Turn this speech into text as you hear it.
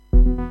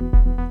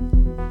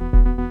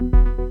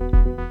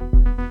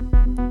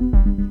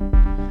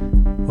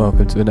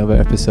Welcome to another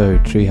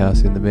episode,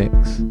 Treehouse in the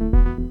Mix,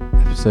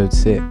 episode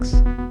 6,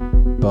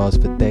 Bars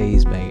for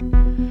Days, mate.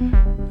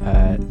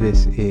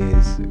 This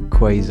is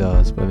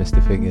Quasars by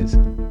Mr. Fingers.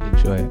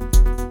 Enjoy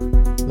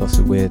it. Lots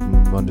of weird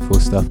and wonderful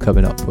stuff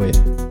coming up for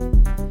you.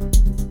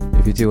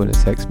 If you do want to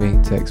text me,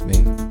 text me.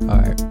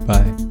 Alright,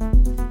 bye.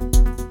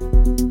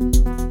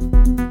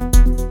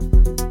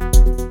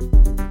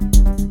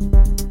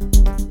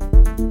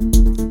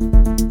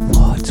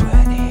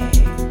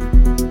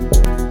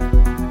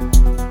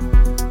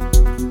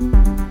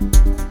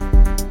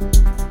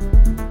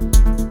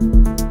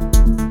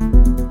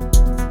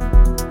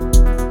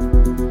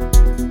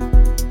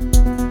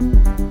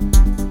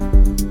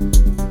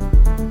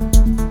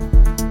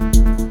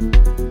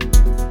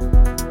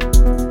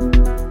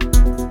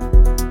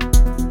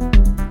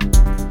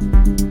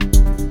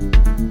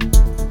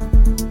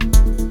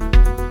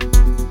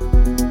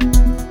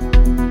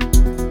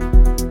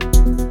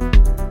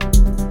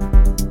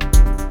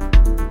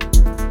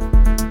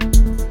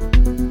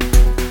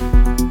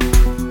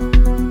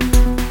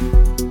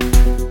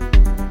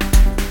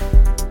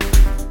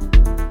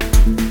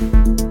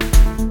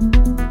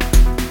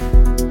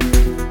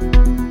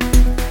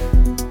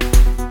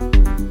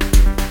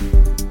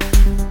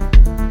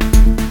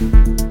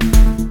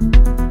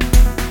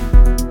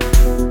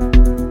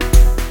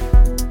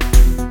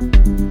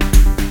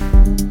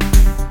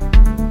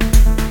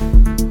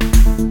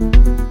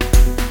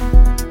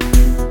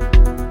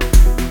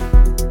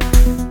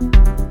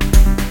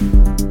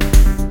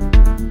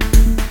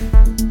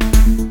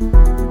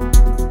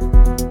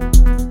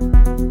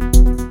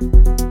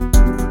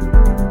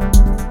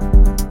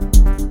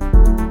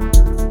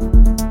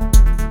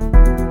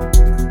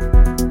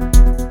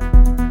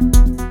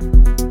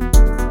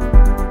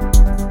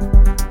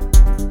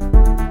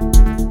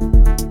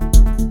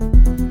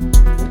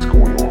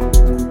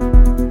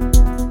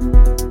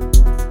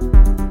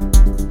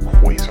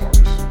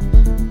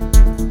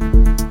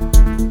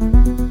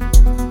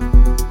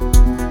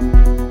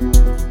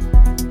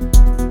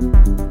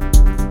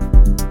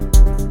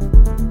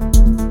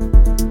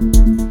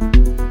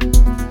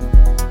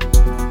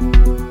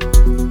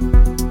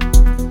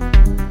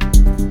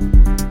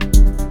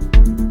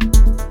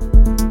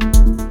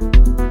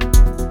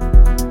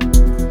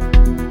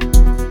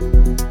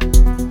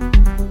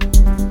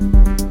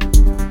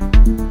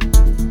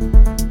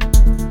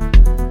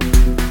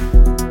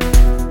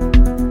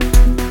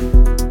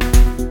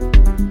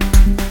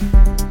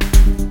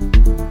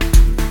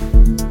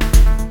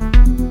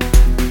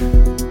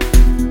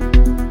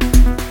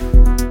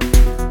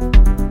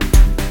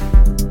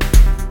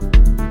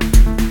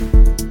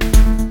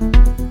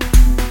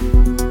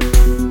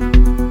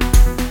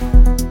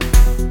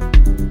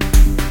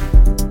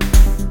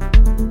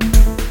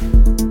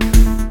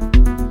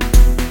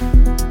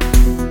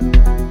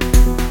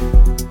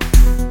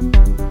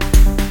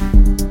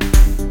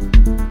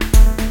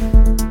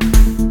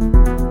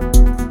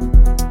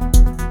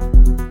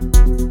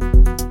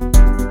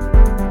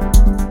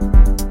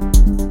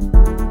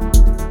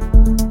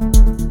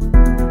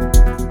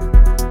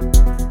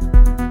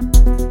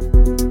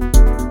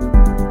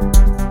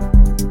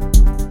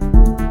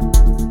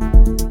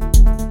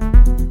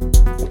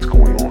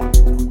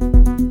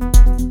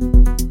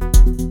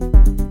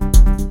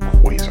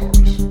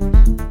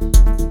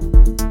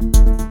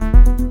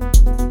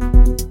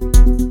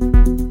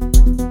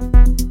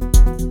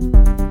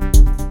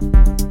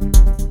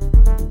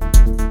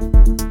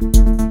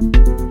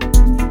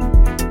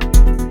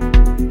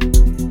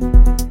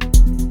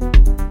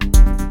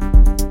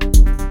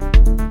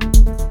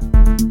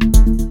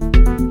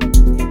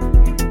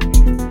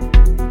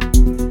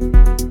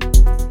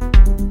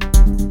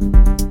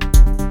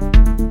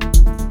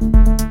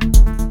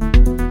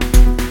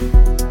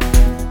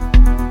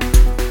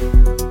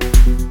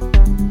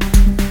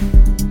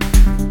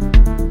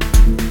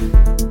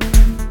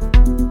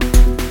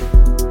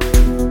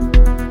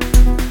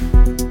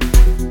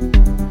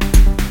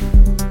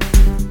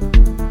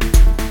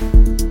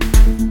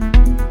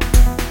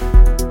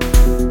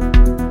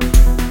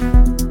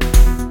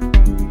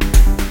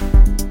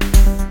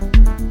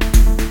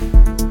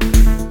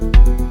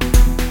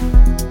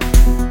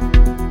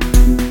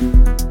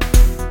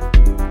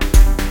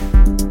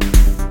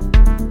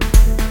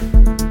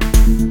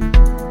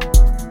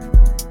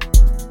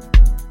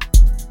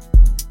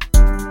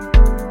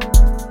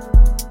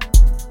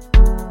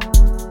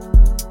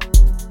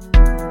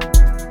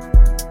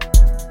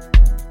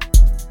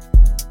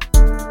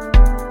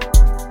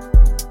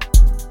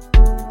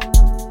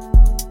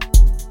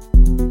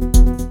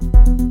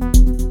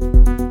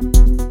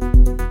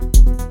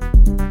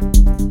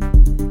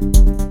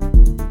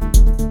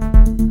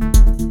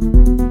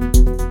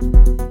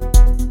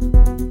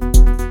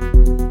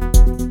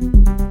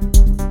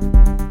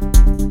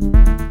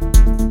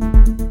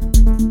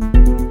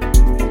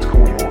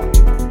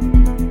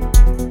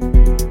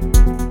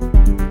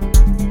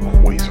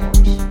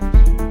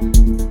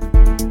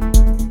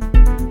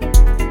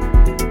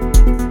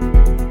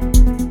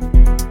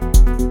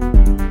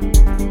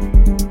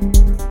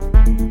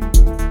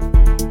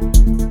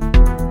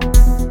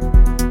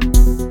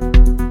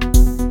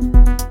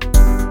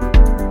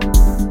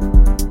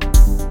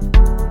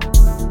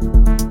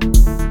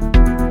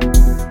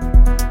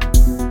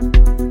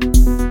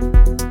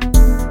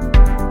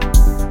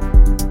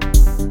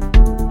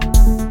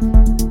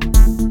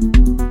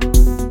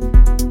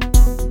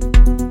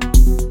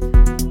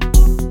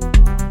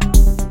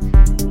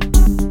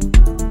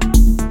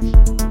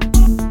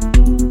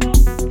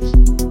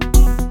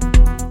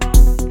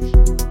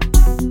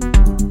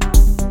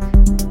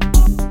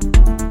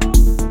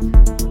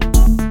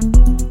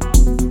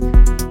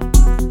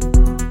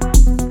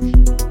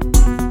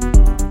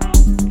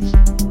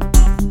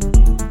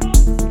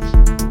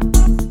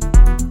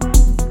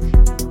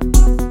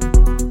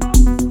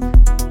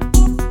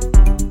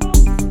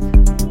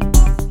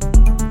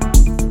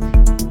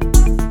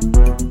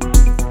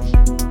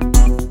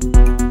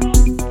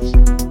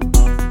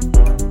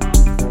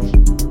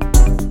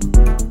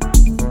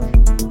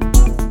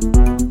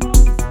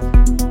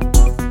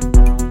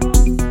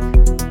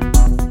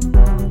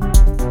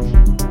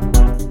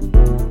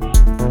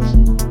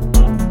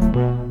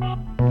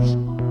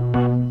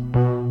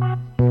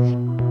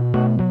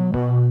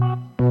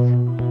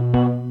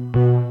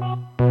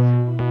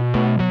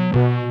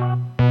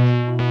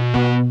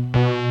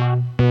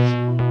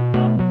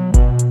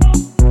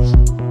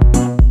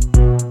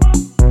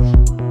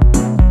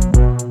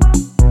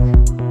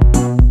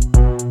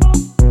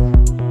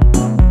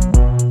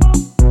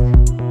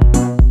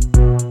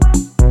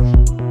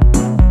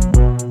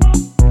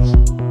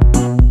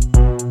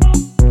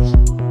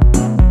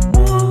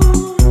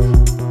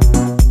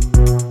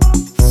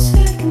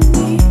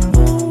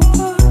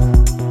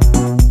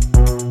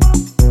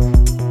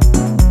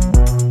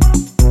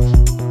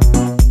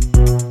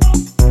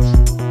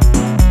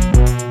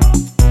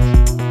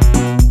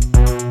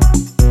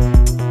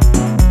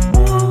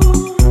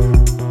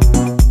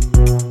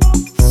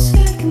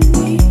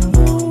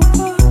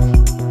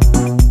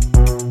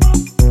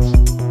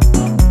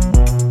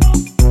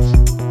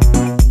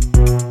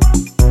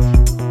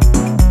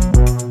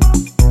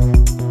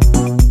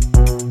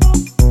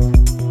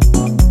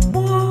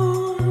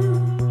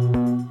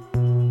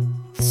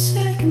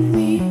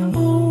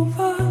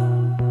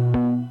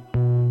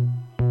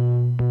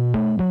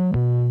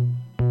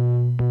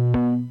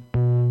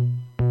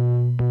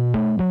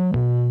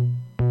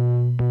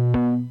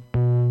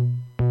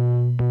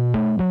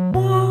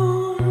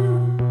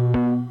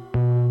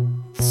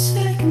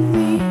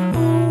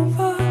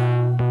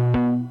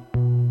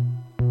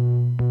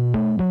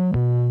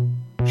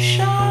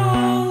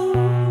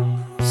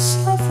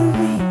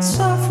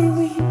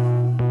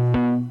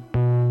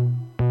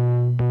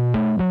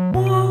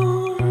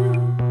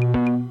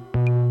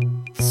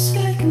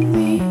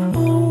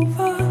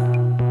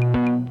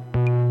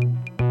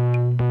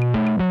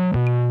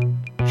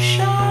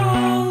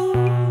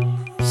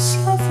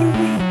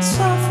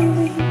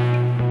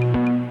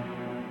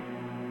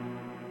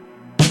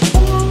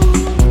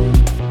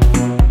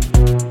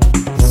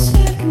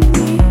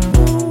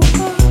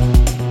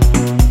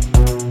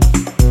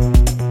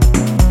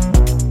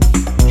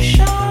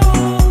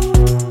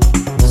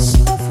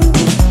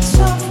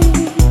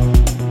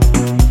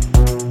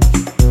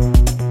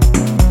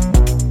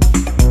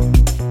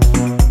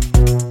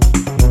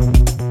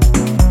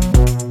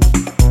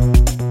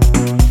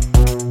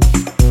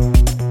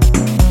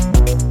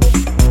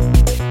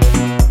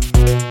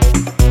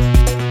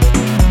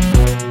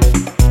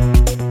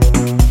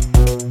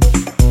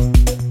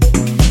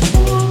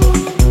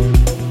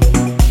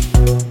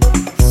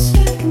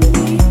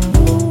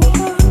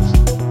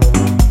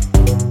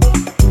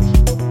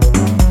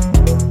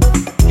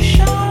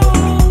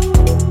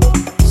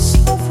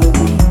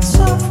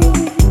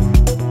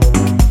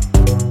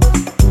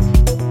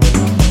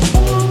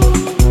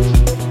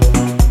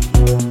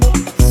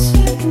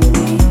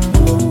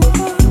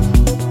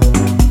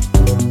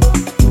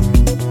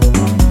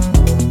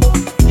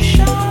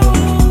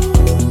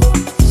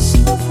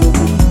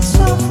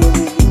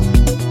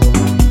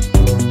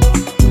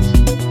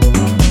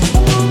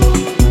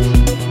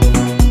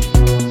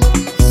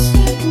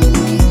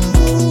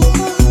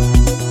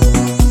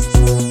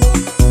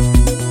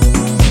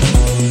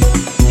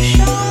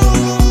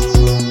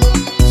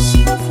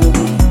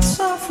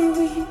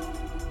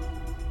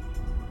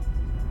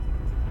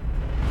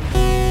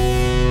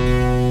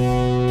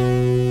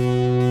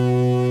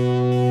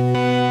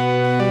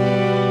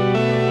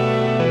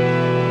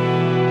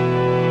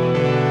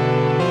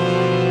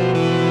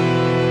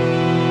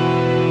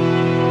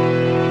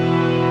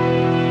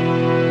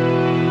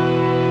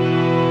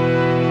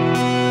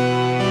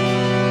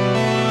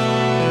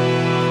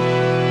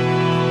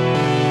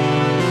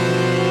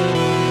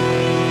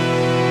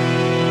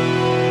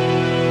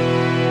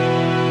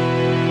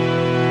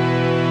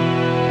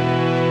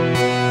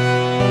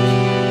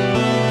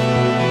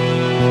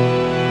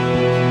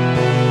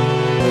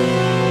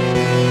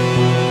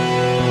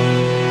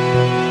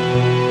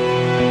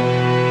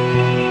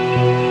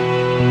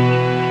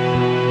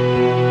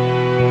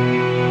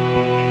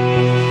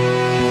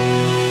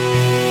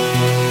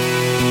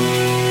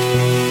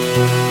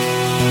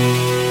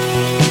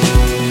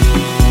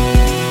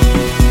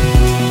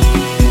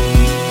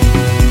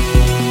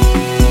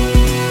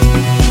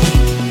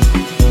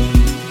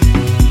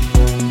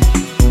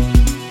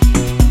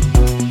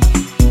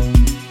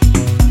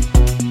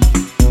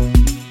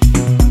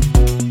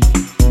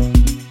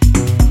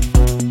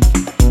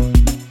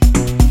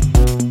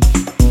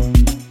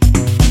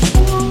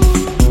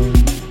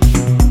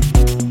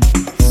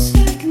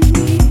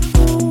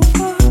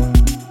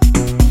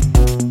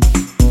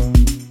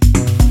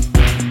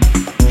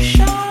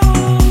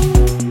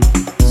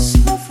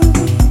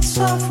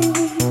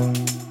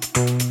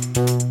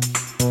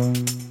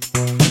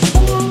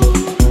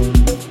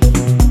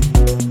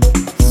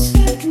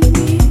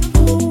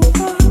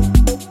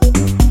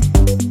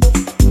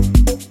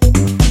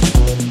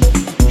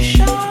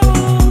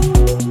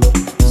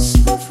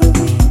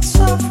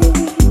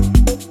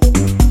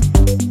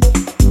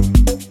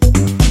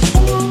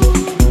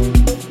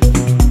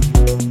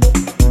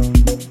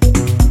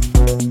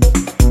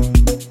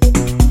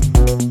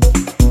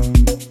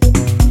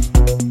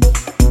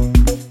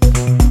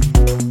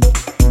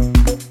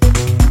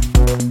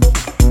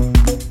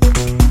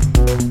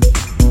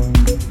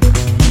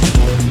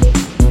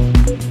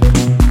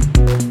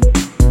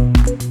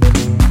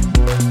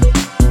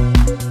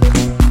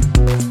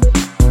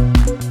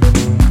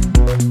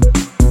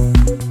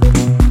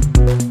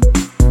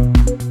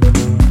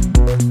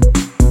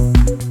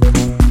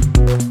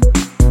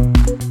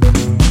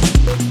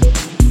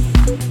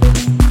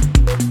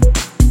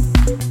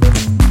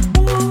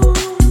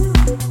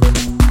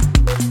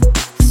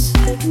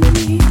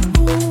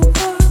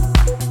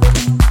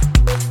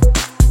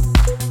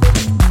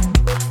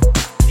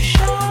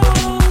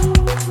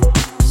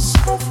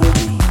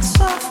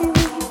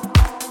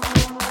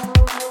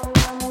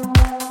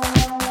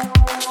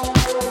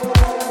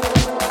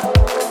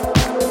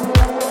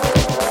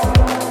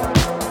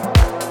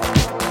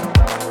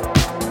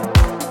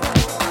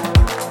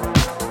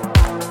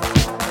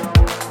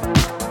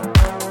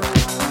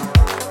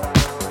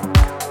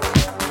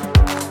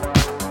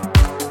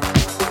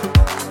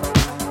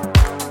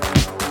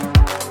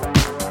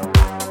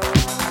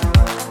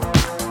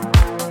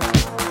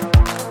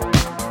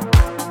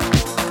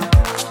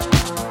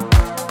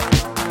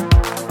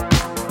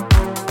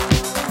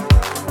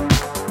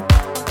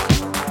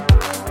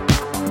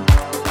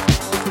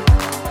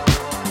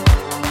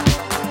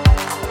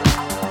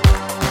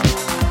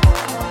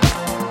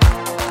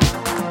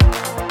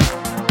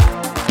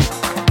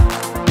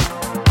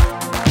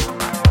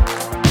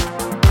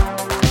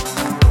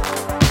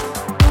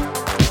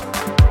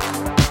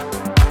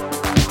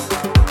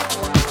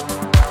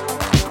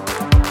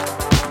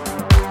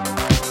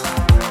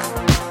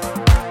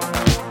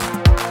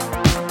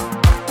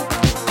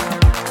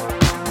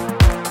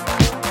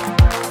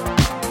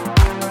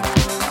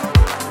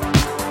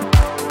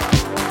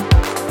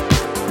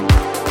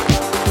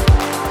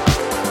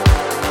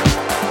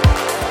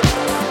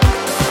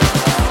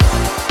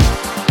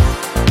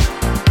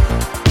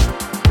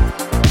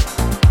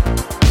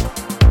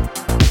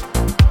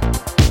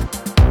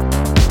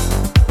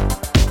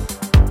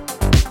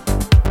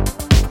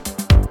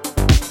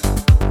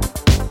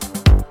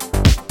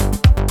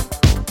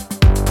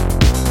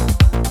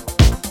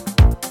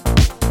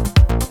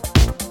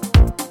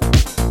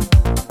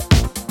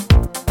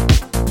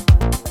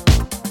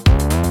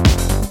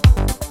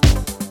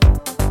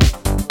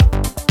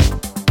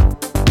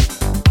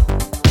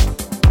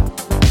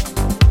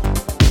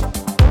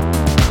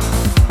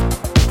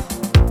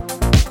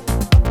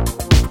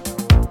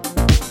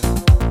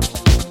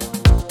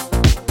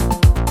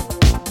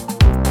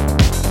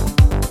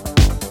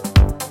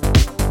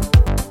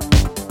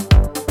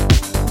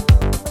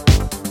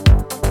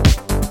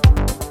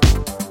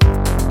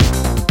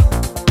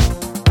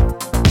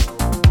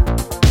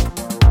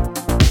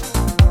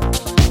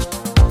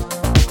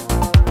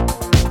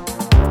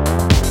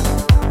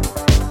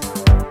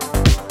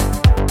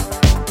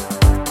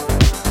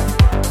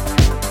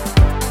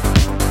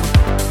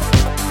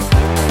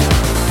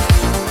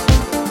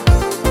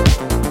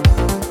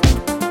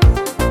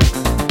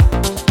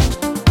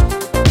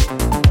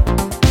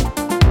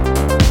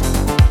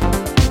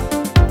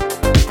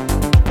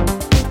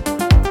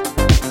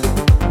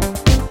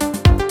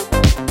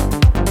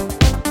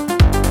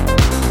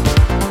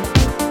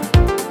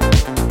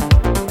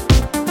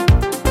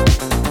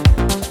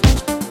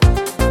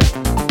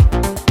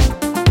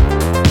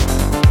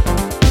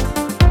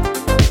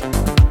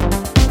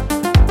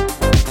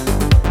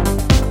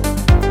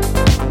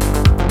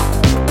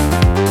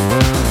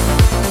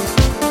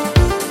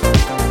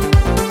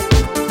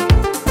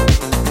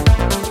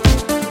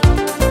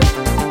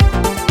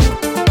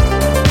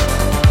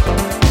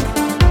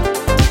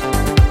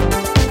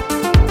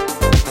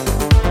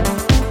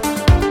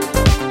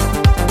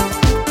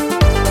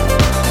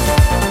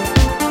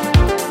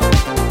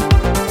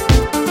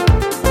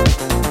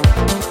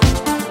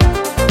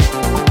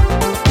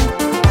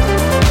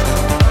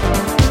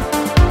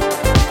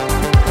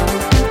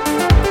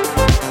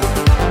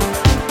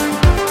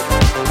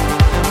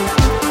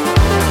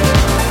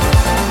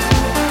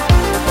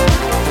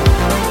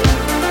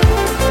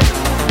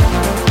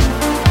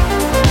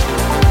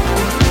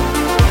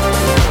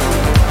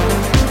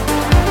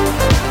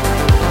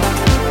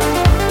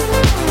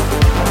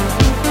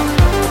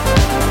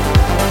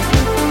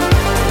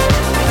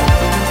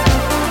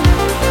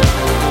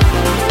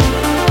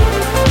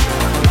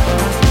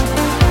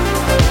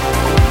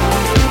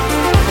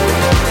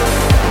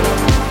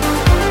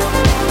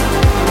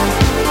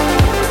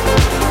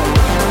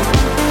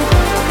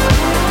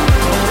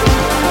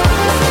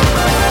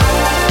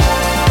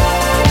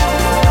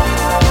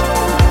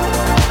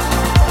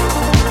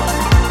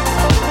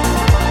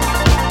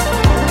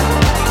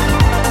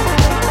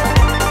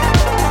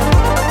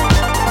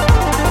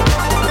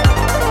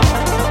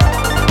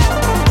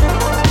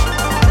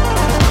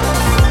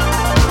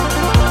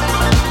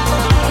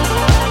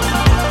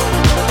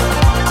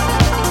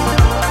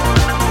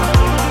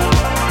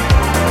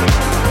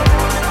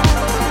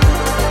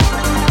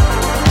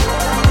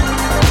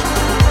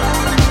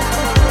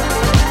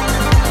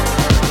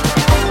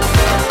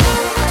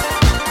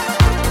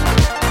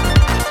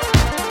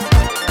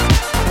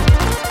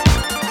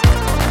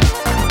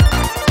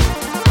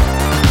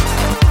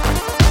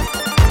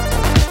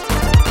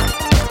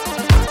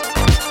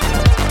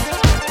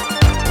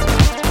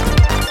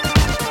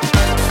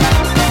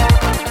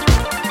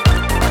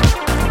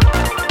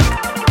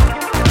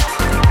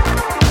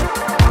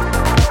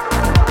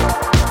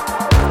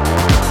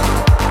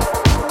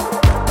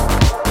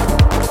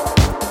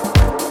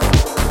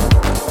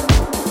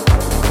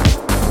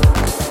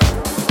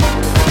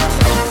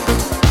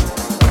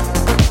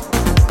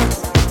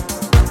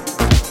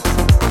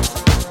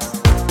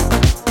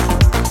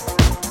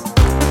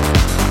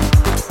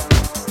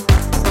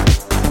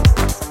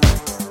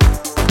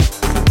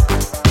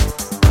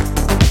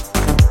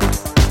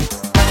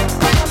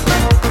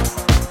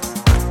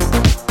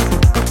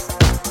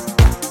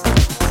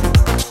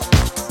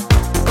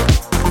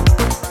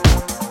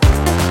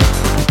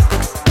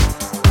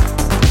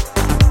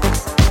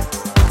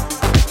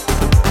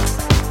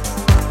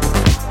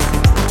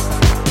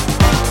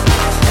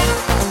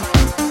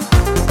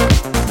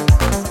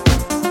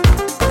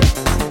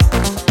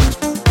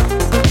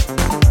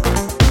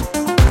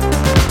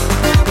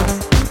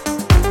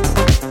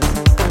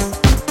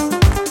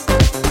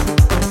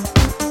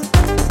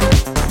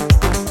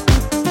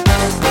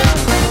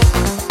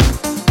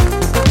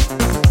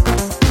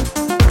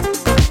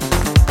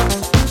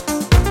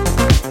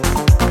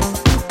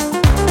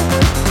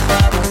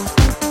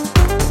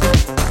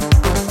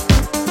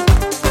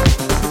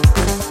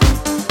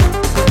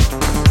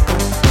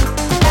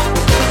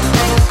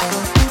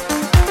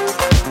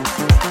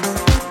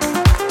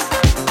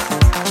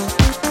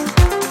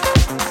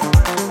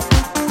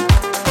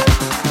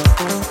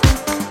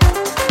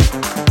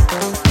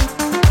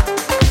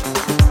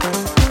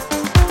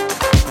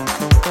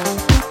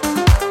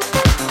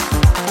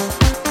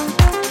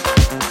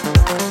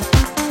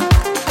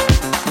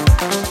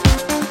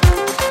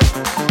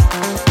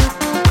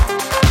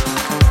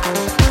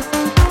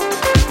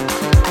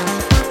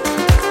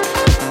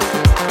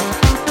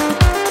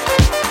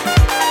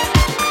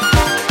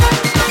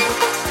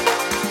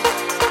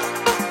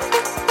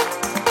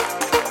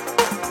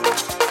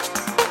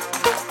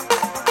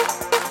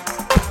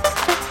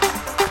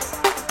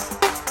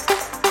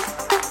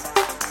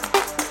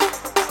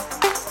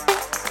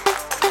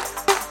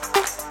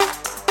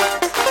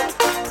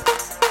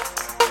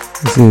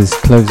 This is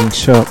Closing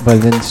Shot by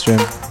Lindstrom.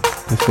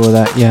 Before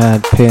that you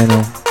had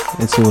Piano,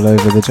 It's All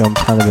Over, the John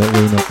Talbot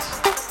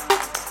remix.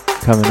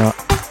 Coming up,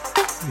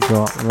 we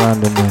got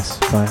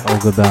Randomness by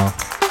Olga Bell.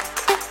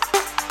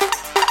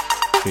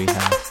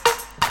 Treehouse.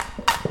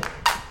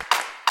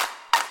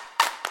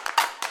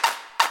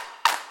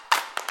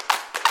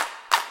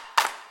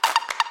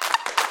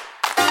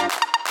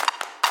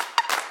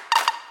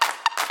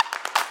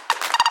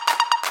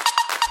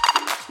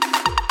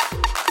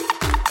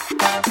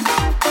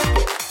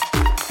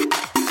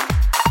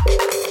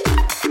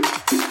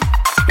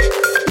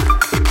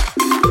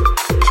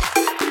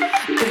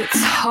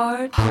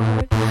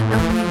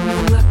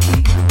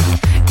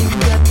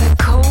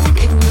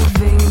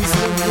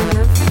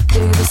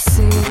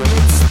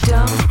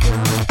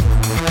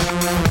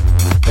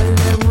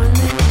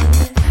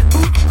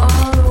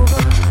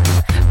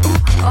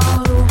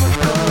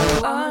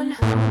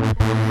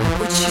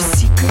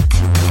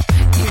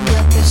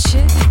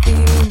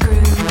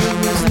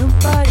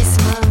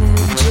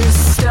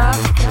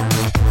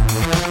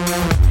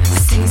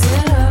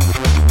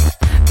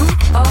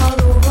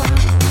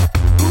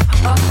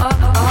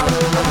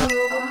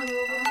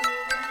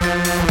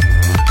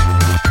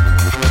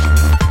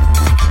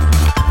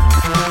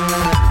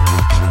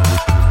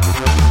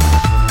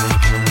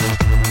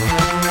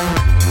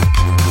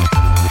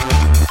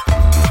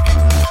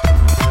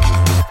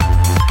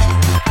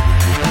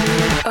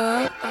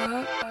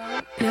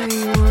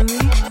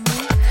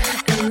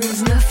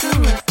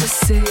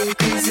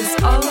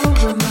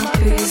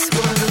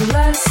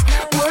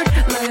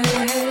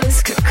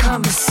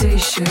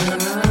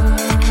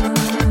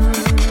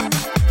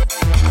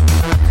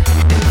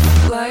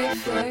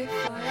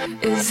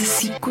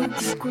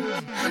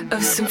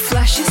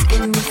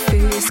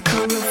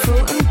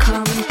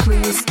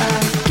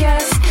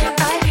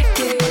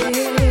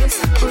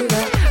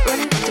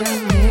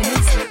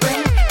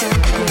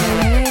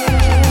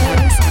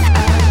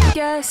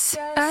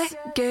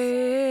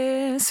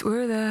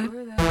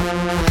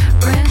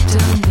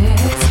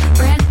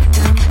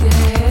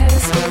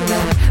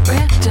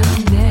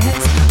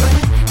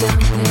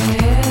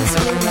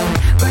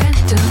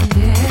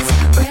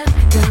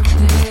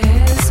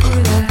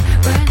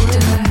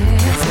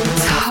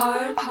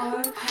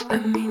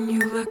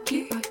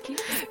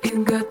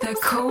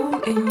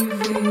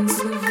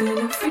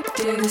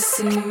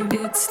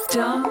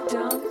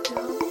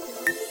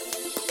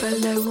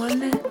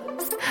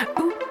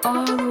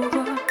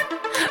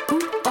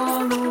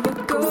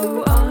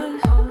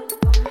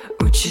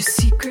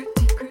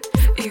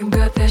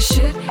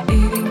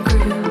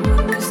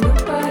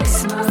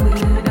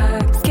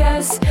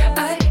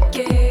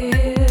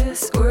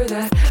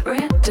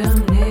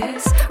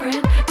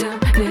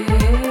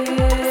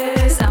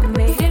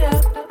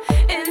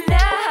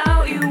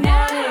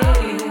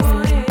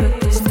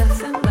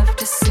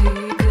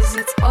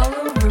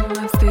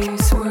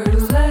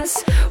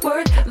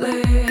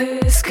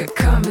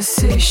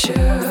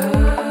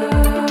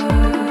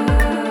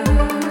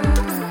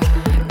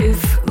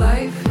 If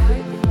life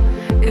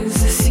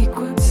is a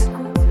sequence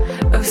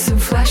of some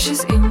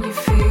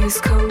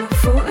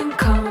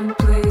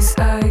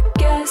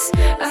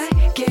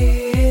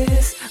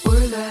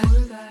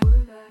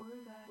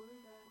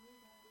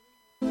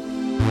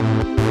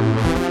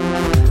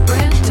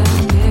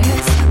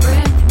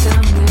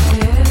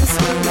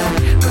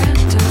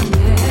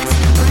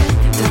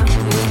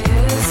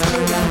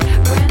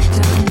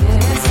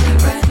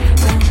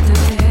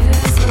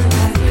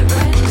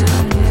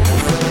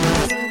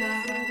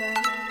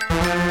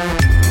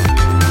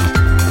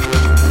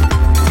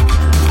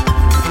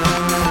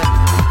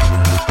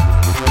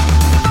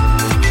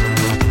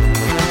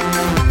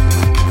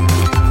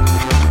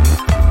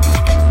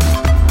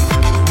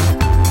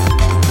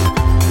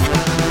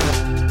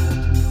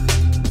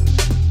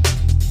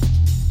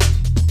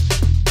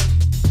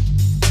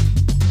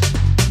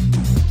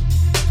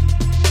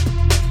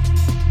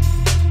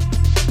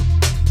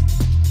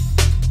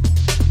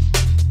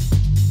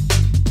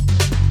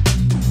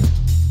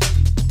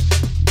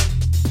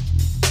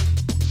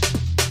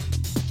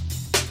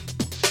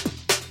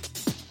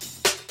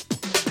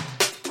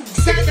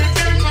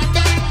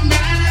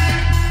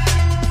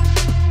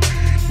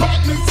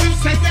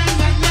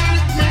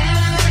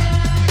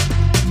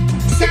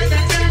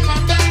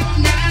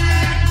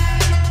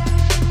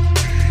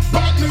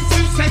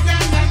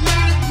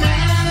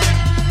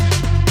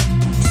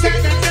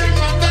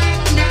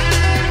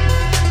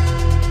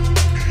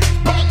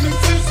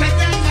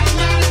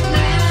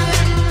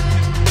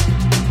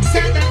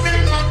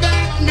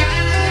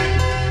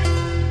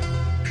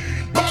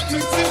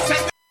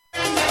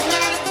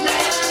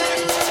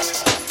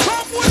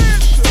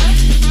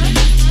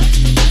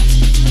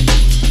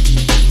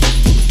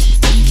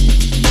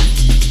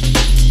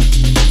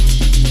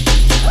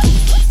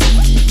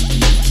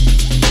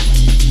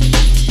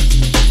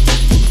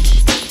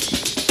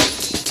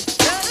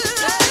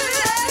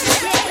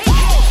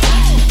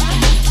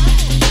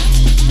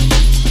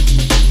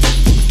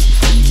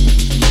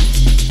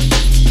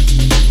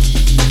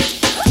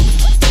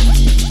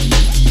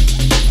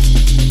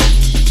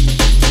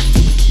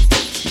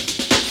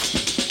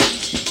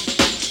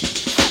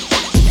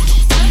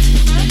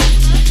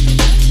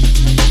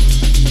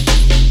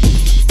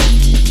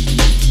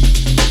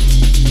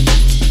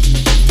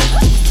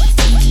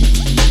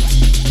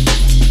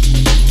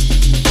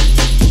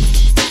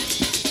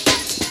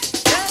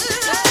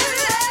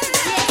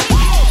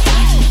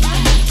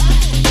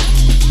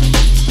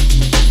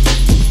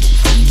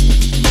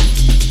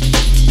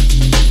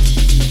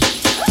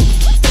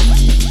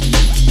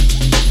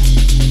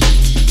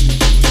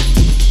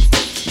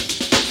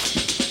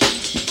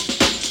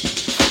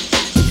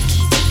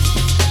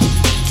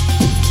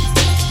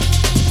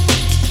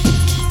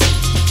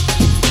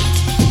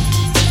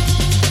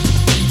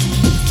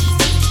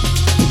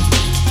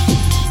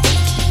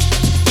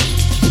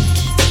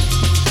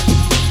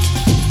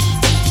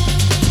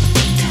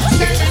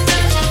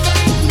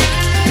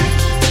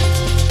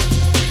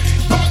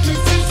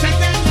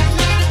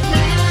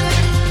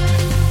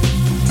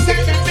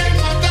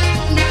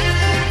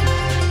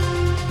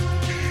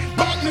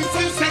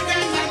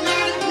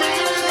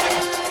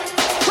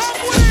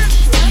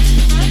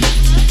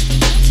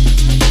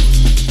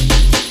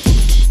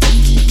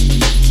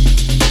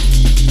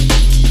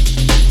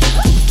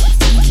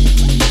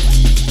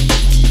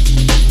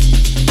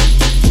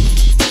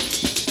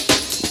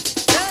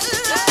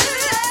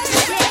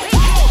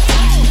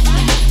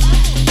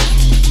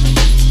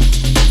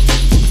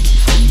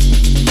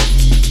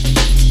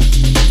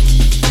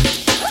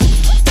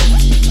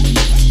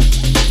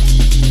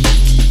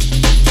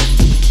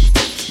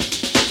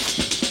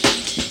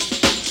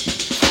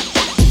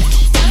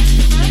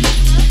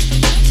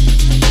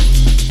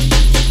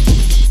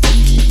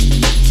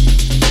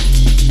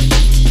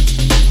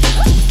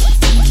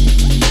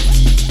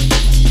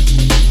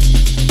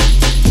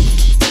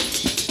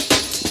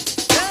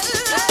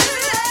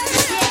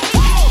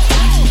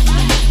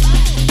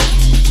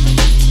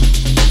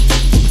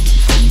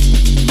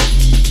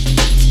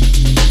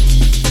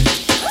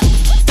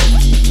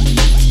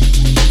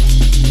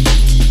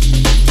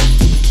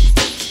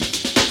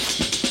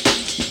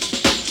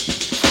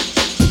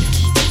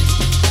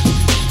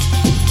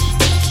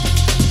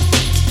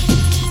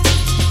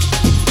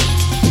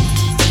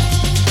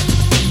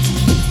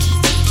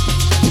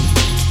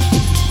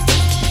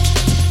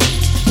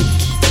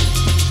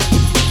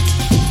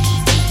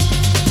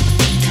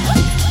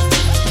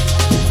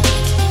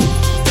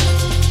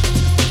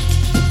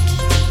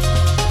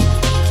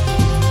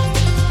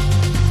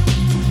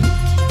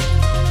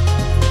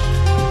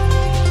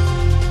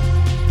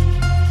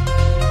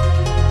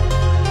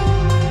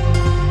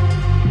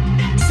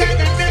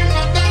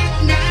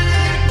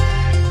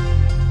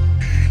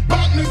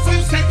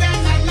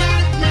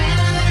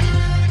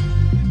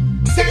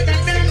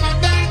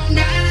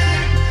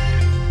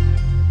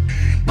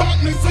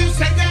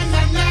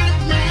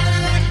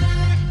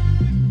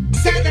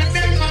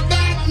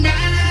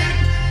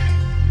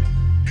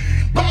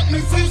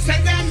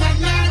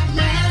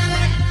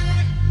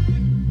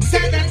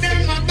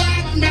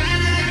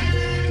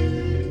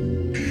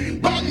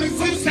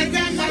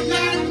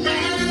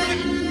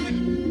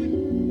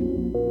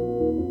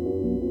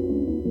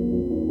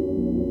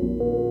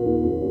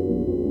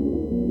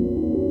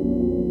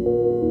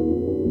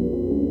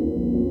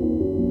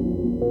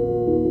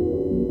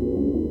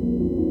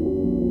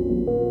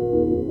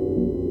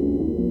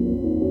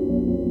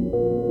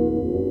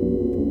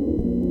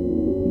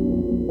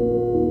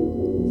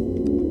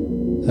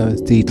That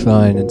was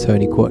Decline and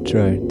Tony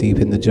Quattro, Deep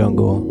in the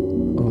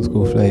Jungle, old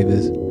school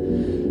flavours.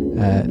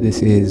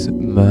 This is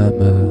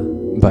Murmur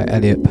by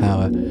Elliot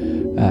Power.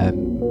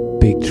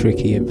 Big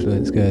tricky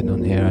influence going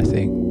on here, I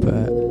think,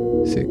 but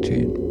sick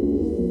tune.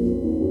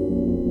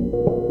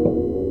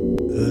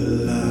 The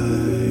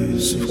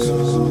lights have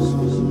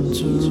come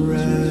to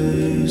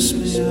raise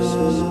me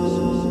up.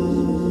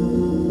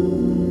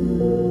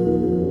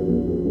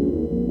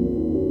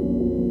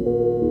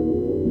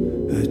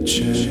 A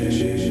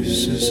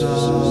chase is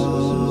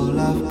all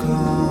I've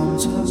come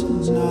to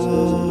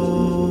know.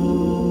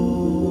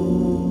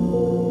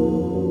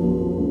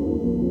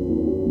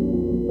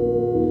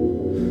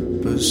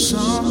 But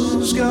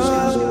someone's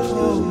got to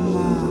hold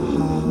my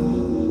heart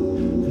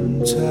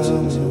and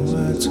tell me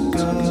where to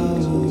go.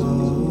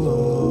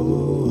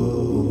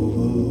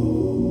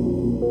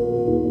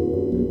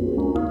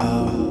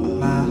 Oh,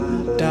 my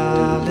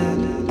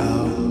darling,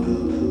 oh,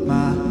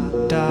 my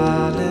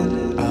darling,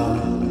 oh,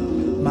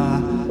 my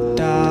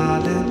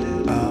darling,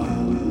 oh,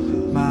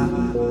 my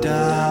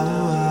darling.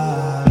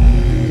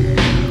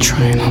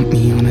 Try and hunt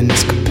me on an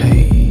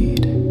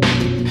escapade,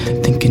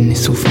 thinking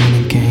it's all fun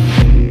and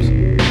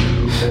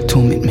games.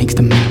 Torment makes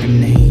the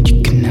marinade.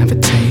 You can have a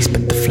taste,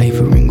 but the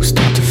flavouring will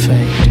start to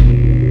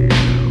fade,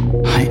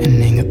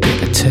 heightening a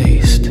bitter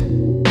taste.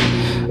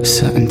 A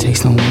certain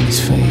taste no one is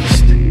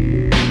faced.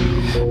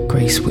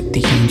 Grace with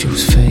the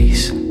angel's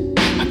face.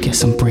 I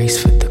guess I'm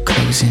braced for the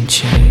closing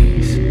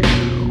chase.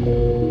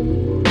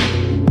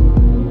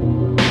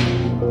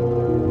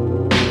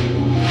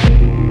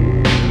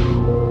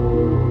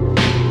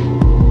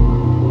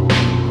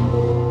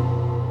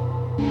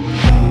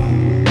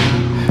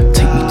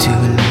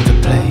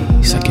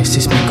 I guess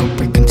it's make or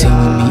break until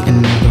we meet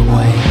another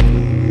way.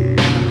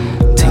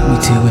 Take me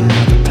to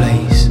another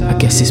place. I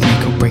guess it's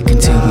make or break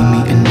until we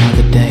meet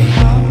another day.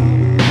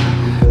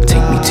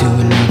 Take me to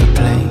another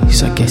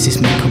place. I guess it's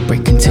make or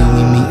break until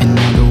we meet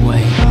another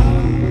way.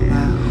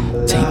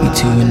 Take me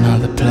to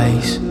another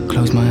place.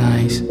 Close my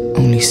eyes,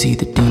 only see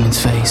the demon's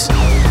face.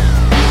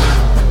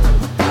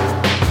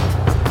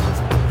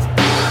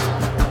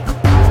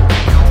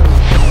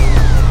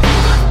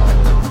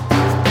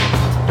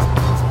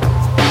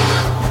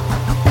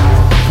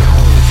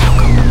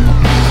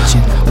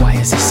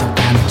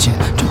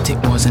 Dreamt it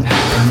wasn't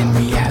happening,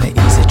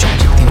 reality's a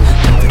tragic thing.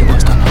 Time for the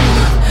worst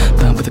unholy,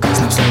 burn with the guts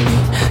now slowly.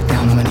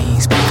 Down on my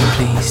knees, begging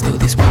please, still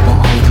this world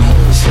won't hold me.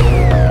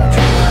 Seeing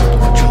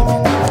or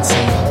dreaming, or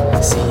seeing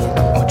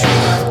or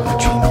dreaming, or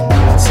dreaming,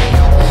 or seeing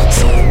or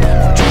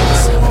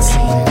dreaming, seeing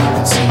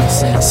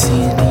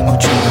or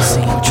dreaming,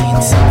 seeing or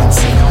dreaming,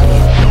 seeing.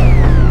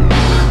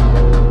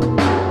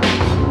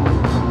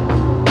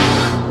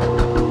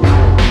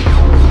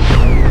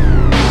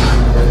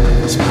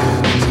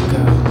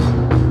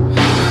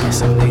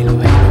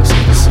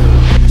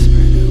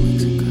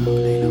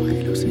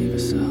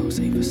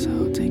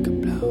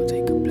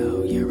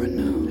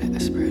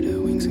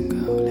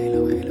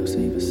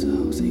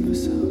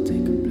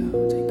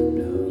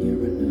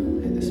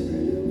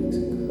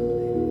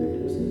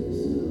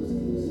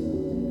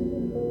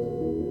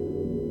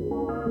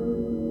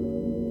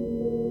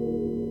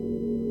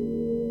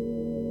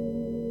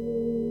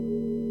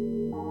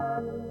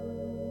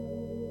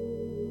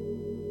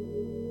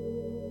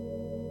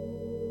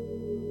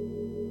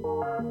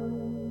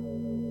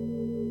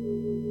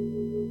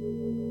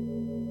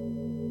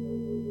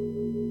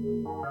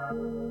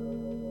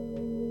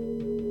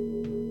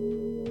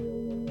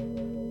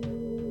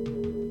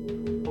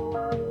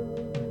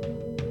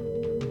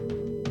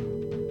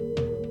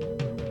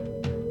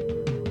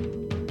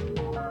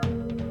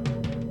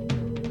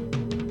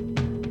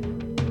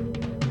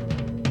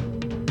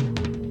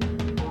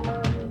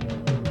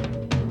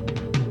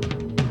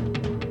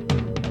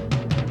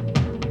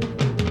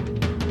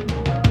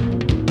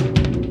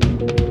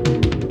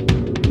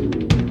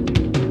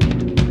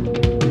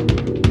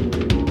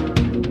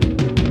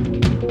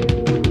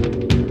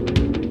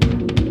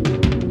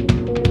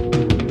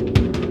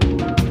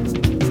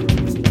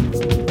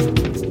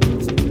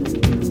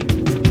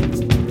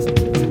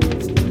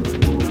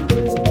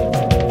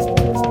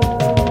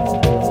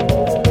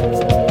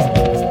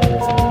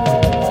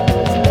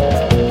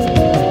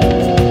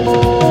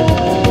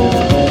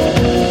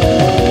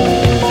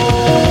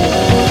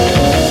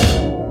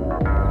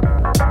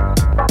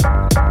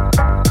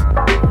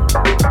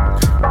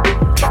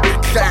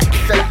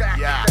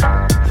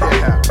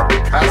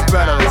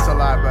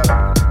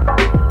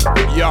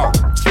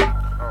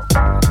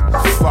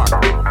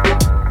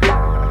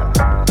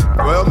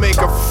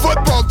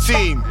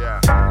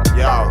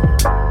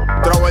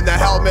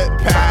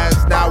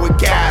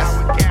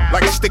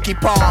 sticky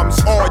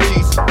palms,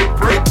 orgies,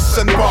 bricks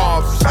and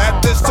bombs.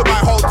 Add this to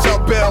my hotel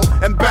bill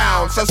and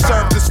bounce. I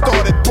serve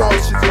distorted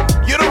portions.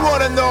 You don't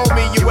wanna know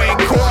me, you ain't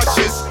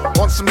cautious.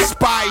 on some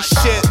spy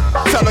shit.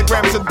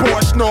 Telegrams and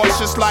Borscht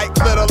nauseous like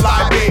little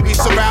live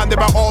babies surrounded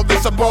by all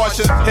this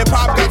abortion.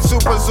 Hip-hop got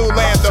super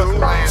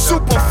Zoolander,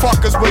 super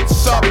fuckers with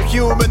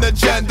subhuman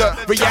agenda.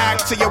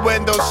 React to your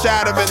windows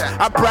shattering.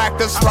 I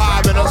practice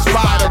rhyming on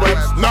spider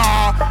webs.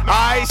 Nah,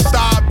 I ain't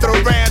stopped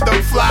through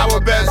random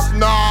flower beds.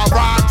 Nah,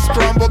 rocks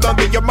crumbled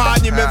under your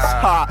monuments.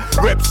 Ha,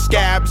 rip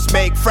scabs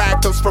make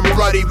fractals from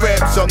bloody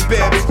ribs on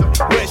bibs.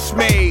 Wish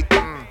made,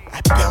 I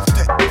built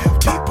it,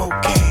 people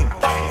came.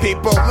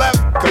 People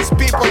left, cause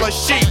people are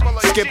sheep.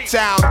 Skip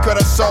town,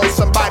 could've sold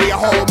somebody a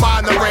whole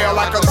monorail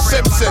like on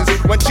Simpsons.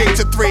 When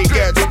Chapter 3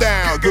 gets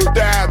down, go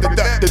down,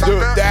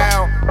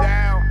 down.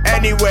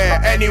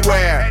 Anywhere,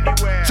 anywhere.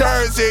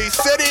 Jersey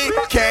City,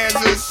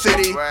 Kansas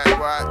City,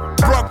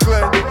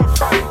 Brooklyn,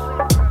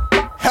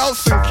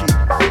 Helsinki.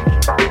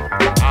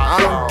 I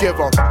don't give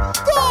a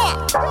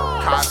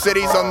fuck.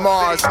 Cities on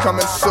Mars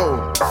coming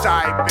soon.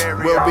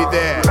 We'll be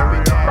there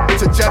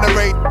to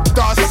generate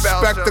dust,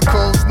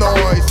 spectacles,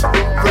 noise,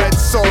 red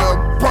soil,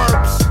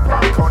 burps,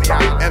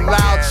 and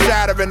loud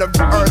shattering of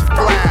earth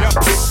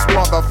glass.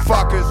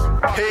 Motherfuckers,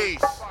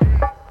 peace.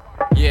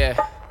 Yeah,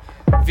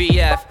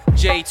 VF,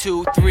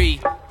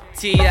 J23,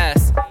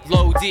 TS,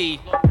 Low D.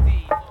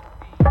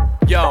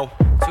 Yo,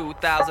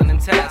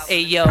 2010.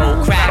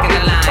 Ayo, cracking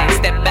the line,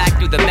 step back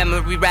through the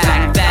memory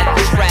rack. That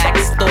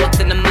tracks thoughts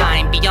in the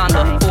mind, beyond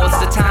the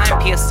forces of time.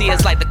 PSC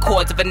is like the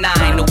chords of a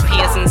 9. No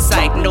peers in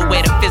sight,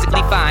 nowhere to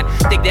physically find.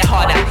 Dig their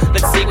heart out,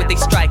 let's see what they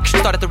strike.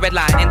 Start at the red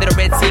line, end of the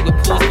Red Sea with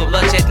pools for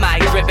bloodshed. My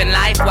driven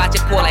life, watch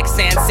it pour like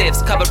sand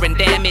sieves, covering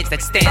damage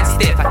that stands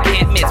stiff. I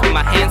can't miss when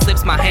my hand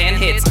slips, my hand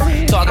hits.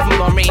 Talking from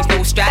long range,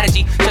 no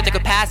strategy. Shut the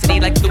capacity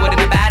like fluid in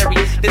a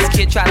battery. This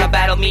kid tried to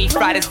battle me,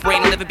 fried his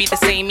brain, will never be the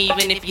same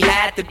even if he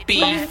had to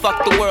be.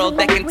 Fuck the world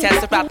that can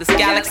test about this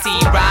galaxy.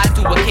 Rise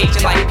to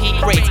occasion like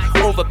peak rates,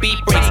 over beat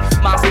breaks.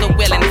 Monster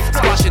willing,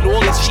 squashing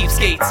all these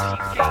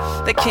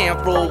cheapskates. They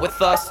can't roll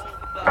with us.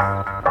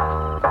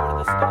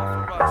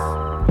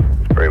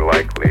 Very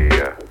likely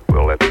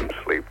we'll let them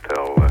sleep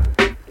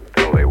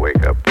till they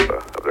wake up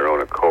of their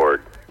own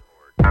accord.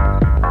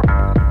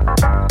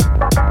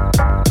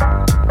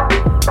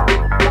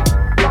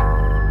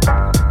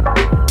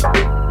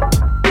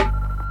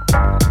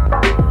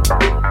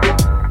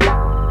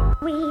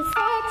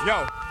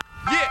 Yo,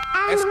 yeah,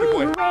 Esky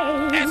boy,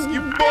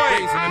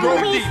 roll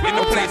deep in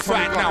the place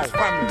right now.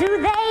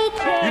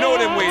 You know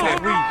them way then.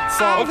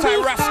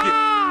 Uptight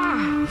Rasket.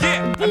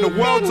 Yeah, and the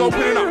world's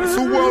opening up. It's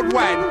all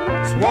worldwide.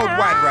 It's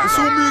worldwide, right? It's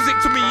all music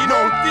to me, you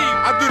know.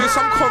 I do this,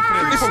 I'm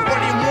confident. This is 1 in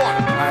 1.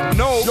 I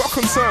know you're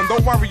concerned.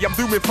 Don't worry, I'm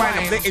doing fine.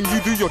 I'm letting you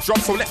do your job,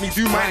 so let me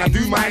do mine. I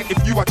do mine.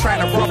 If you are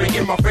trying to rub it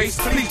in my face,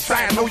 please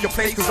try and know your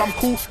place, cause I'm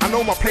cool. I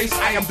know my place.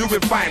 I am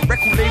doing fine.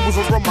 Record labels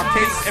are on my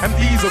case.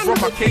 MDs are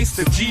on my case.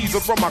 The G's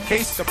are on my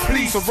case. The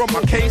police are on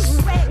my case.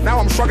 Now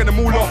I'm shrugging them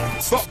all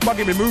off. Stop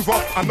bugging me, move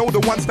off. I know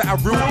the ones that are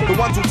real, the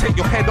ones who'll take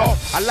your head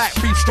off. I like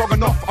beef strong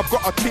enough. I've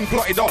got a team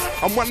plotted off.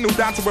 I'm 1-0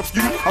 down to a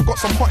few. I've got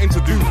some potting to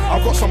do.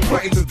 I've got some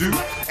plotting to do.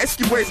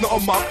 Esky-Way's not a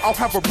mug. I'll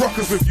have a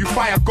rockers with you.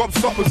 Fire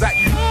gobstoppers at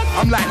you.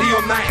 I'm like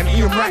Leon Knight and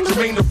Ian Wright,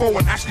 Jermaine Defoe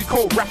and Ashley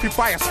Cole. Rapid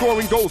fire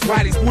scoring goals while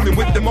he's balling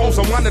with the most.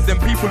 I'm one of them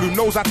people who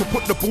knows how to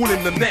put the ball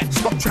in the net.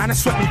 Stop trying to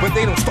sweat me, but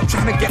they don't stop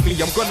trying to get me.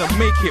 I'm gonna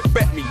make it,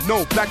 bet me.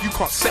 No, Blad, you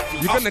can't set me.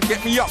 You're gonna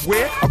get me up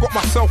where? I got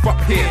myself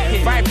up here.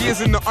 5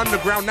 years in the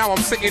underground, now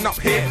I'm sitting up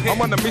here.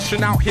 I'm on a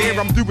mission out here,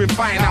 I'm doing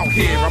fine out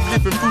here. I'm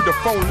living through the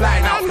phone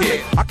line out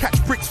here. I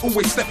catch bricks,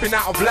 always stepping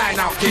out of line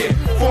out here.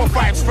 4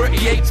 5s,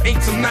 38s,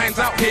 8s and 9s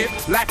out here.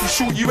 Life is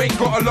short, you ain't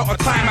got a lot of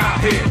time out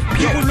here.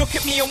 People look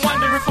at me and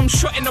wonder if I'm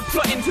shotting or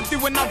plotting to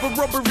do another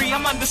robbery.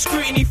 I'm under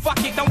scrutiny,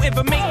 fuck it, don't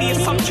ever make the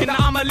assumption that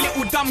I'm a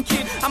little dumb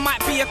kid. I might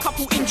be a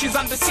couple inches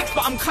under 6,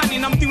 but I'm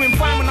cunning. I'm doing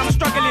fine when I'm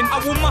struggling. I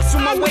will muscle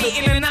my way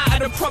in and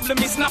out of the problem.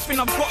 It's nothing,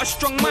 I've got a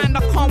strong mind,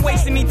 I can't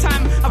waste any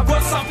time. I've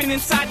got something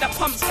inside that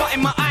pumps, but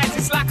in my eyes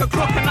it's like a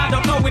clock and I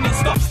don't know when it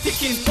stops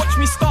ticking. Watch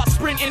me start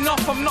sprinting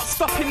off, I'm not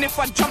stopping if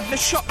I jump the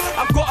shot.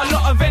 I've got a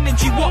lot of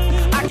energy, what?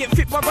 I get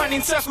fit by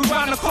running circles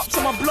round the cops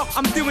on my block.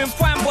 I'm doing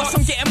fine, boss,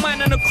 I'm getting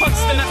mine on a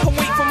constant. I can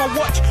wait for my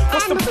watch,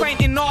 what's the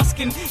point in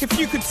asking? If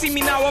you could see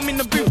me now, I'm in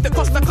the booth that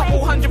cost a couple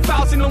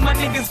 $100,000. All my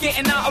niggas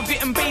getting out of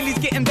it and Bailey's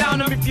getting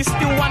down. And if you're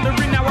still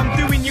wondering how I'm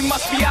doing, you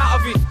must be out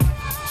of it.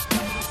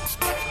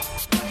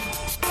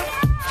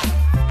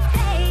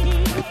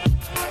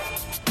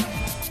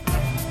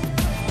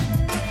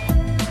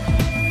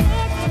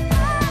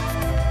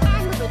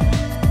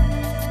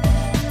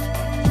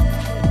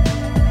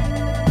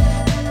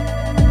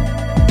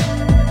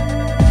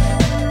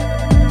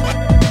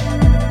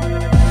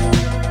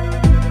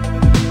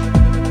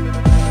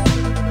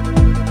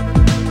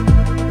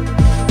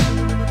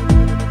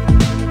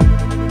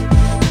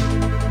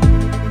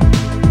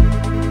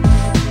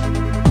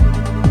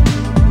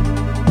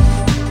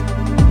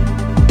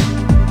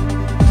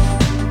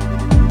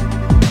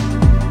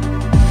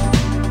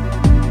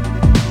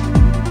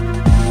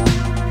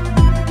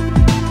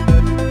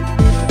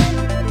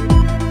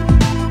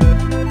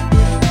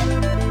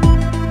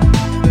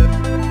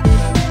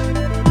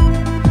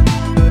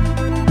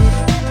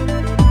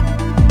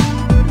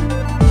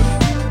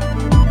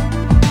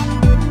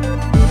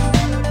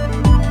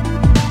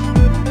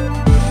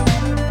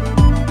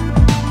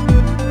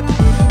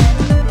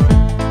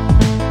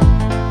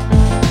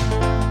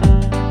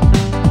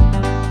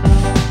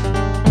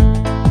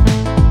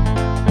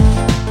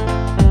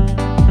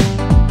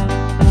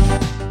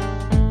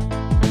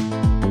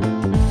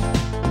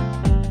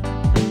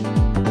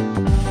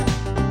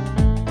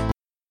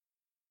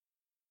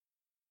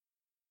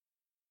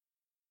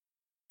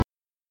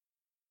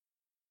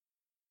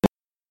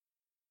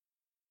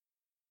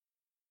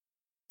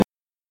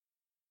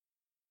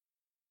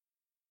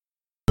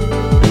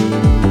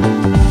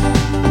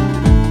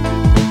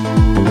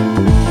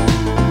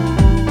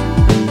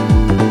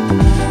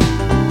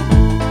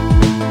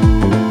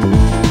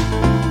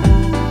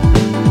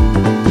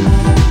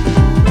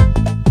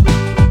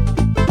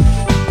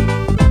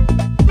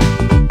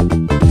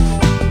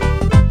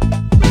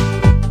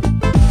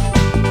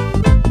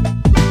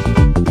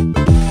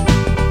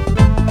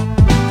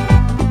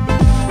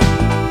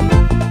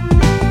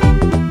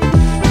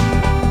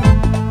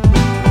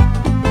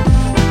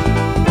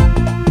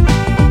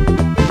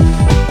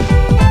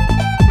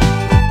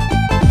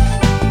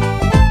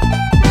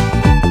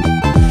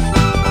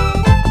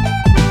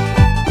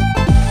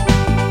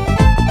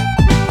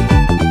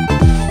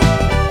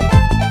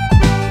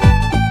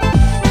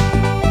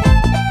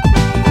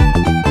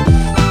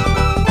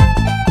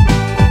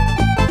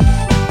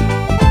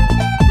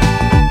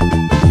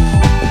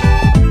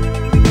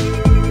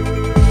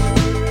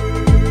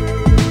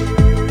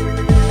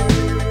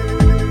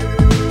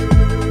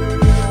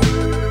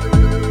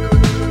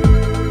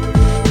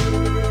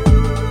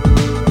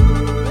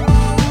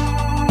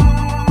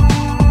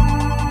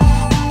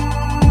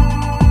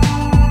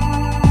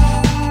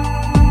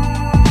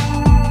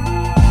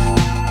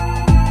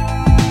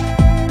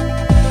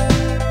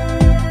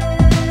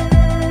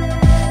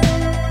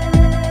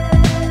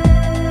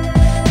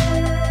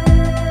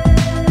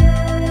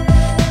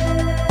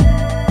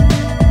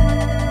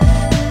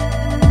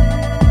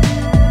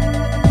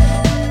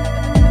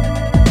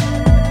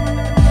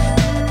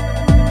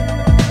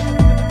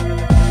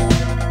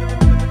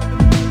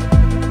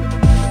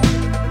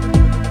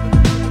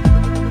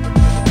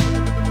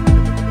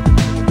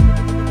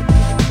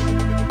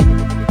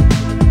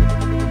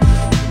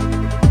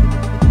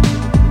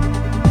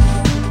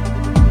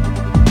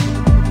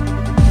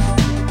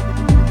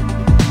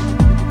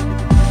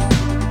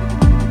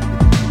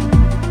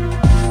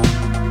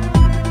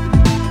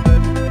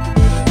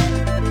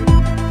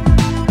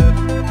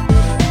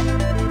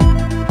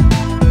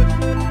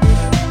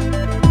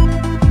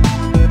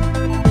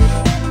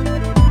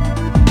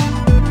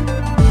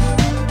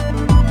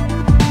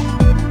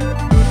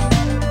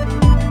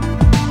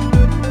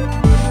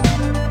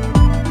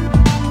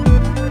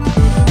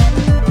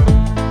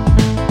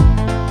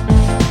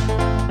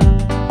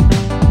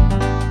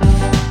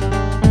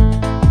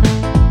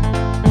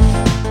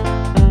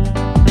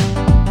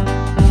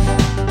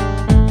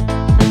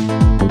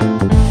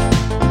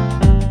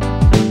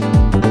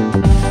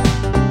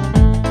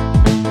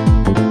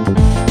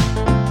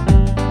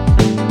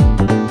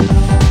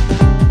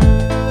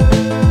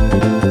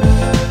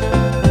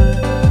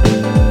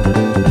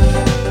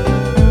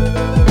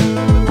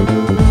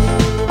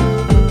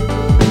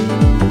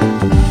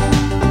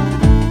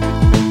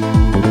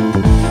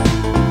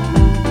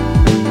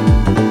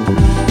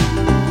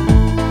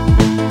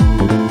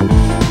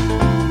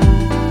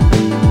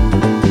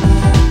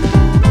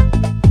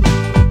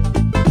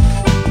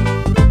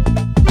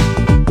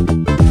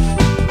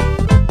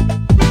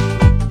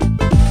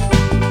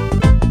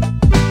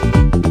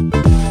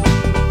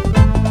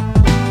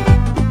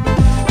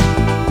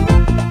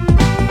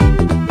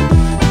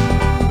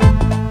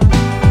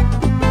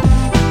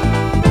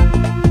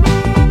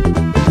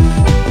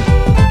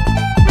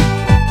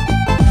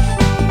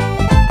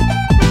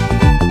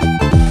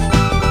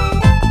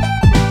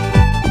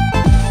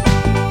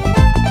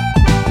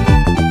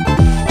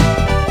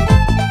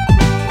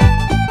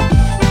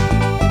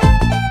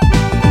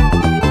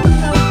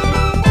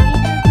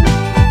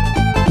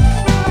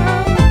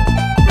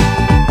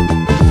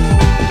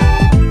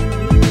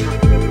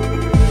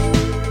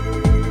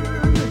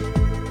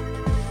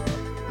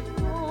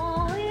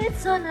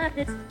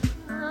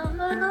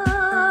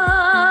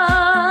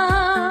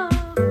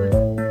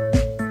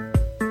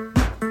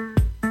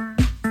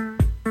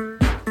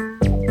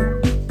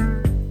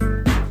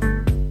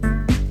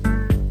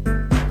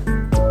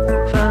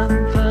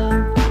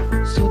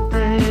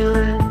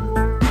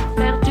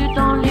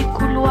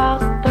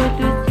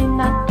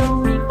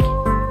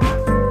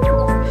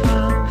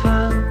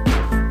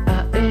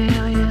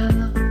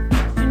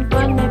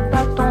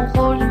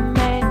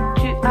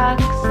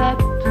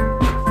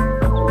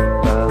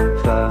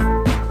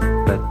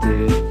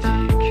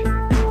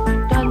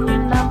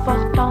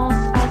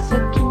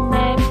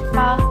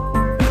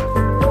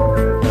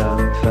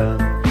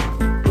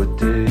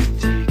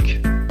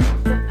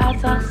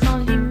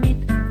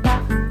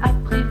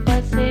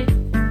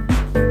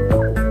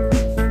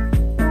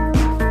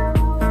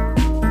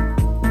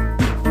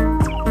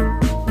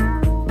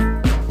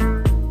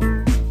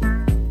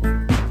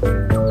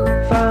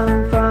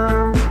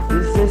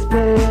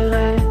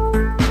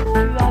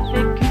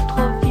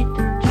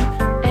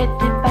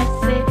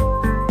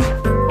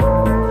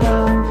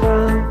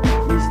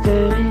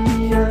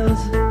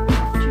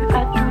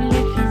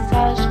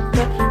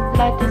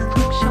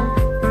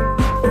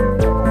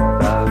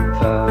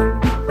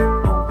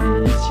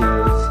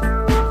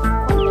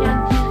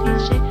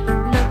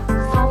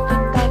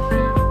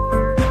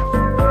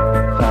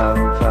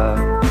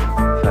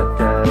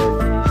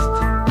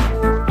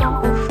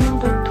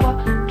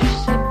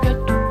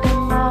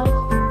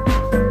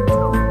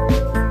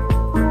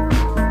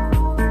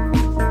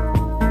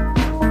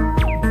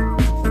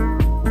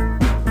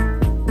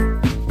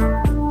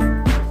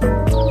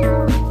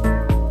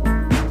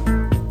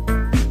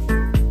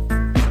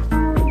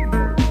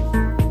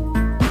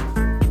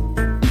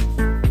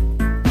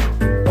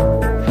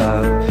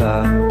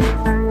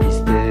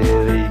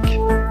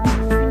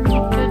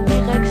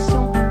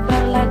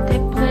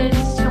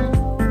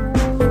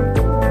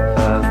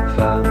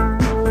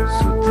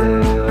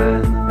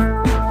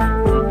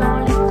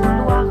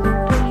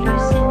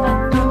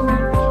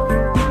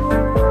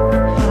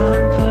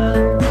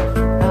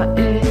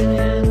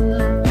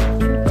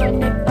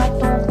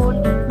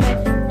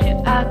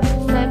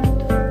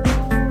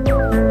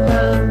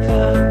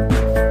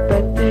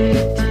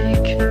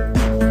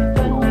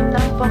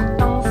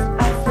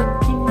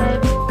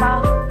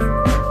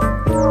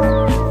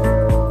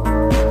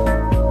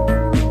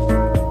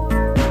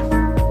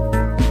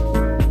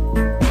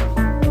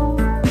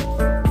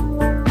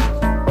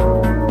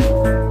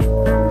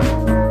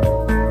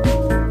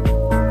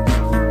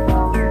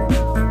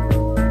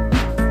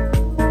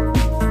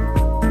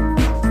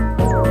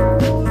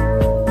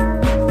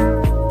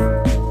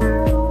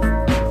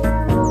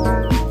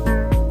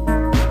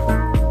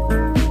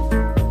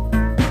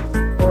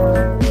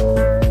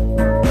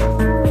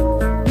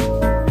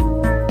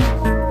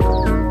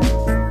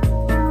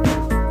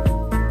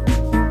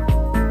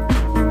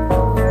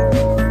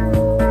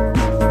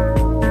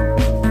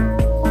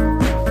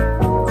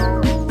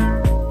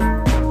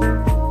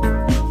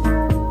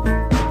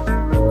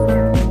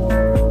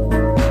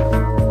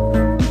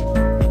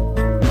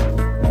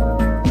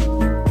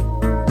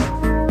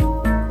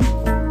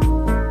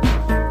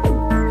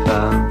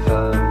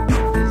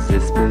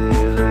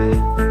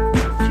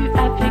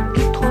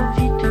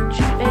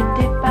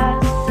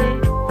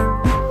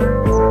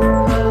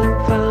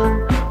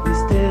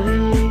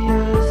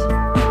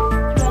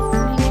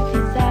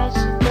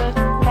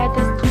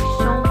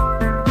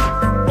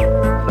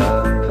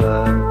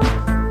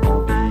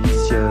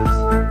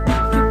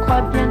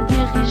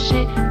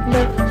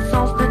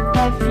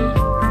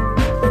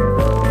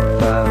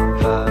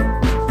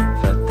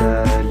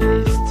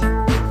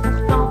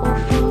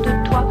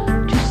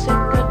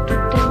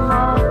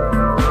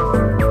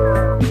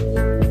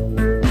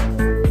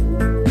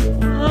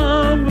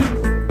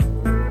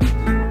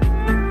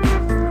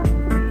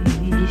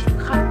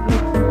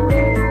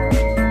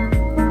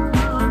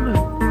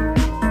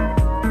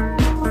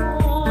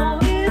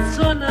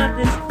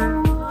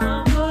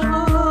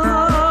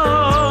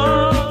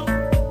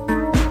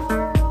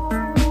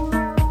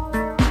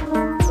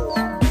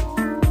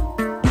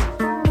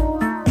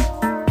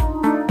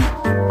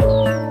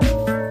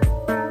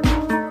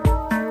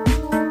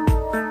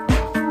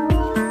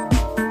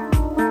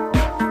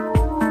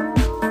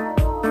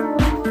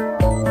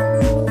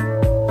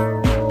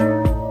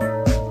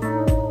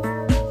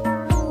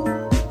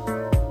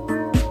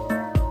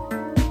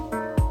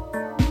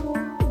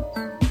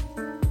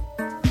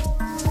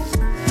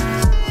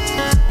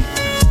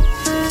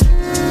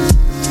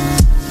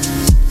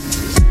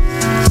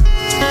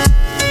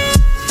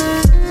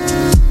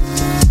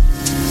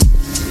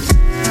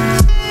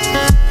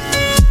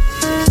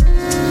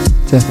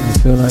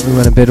 Definitely feel like we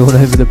went a bit all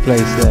over the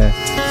place there.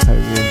 Hope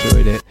you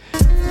enjoyed it.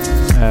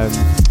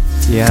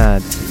 You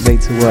had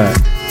Late to Work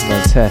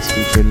by Test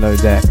featuring Low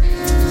Deck.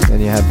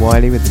 Then you had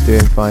Wiley with the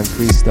Doing Fine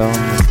freestyle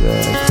with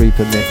the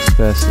Creeper mix,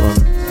 first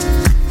one.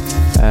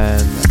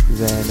 And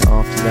then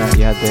after that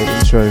you had the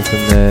intro from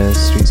the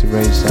Streets of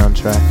Rage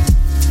soundtrack,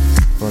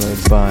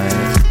 followed by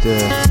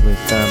Duh with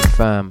Fam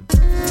Fam.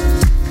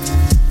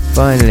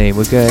 Finally,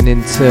 we're going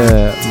into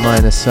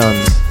Minor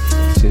Sons,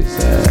 which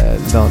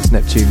is Lance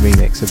Neptune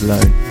remix of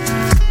Lone.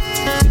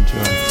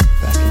 Enjoy.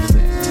 Back in the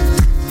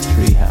mix.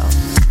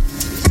 Treehouse.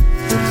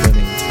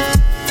 420.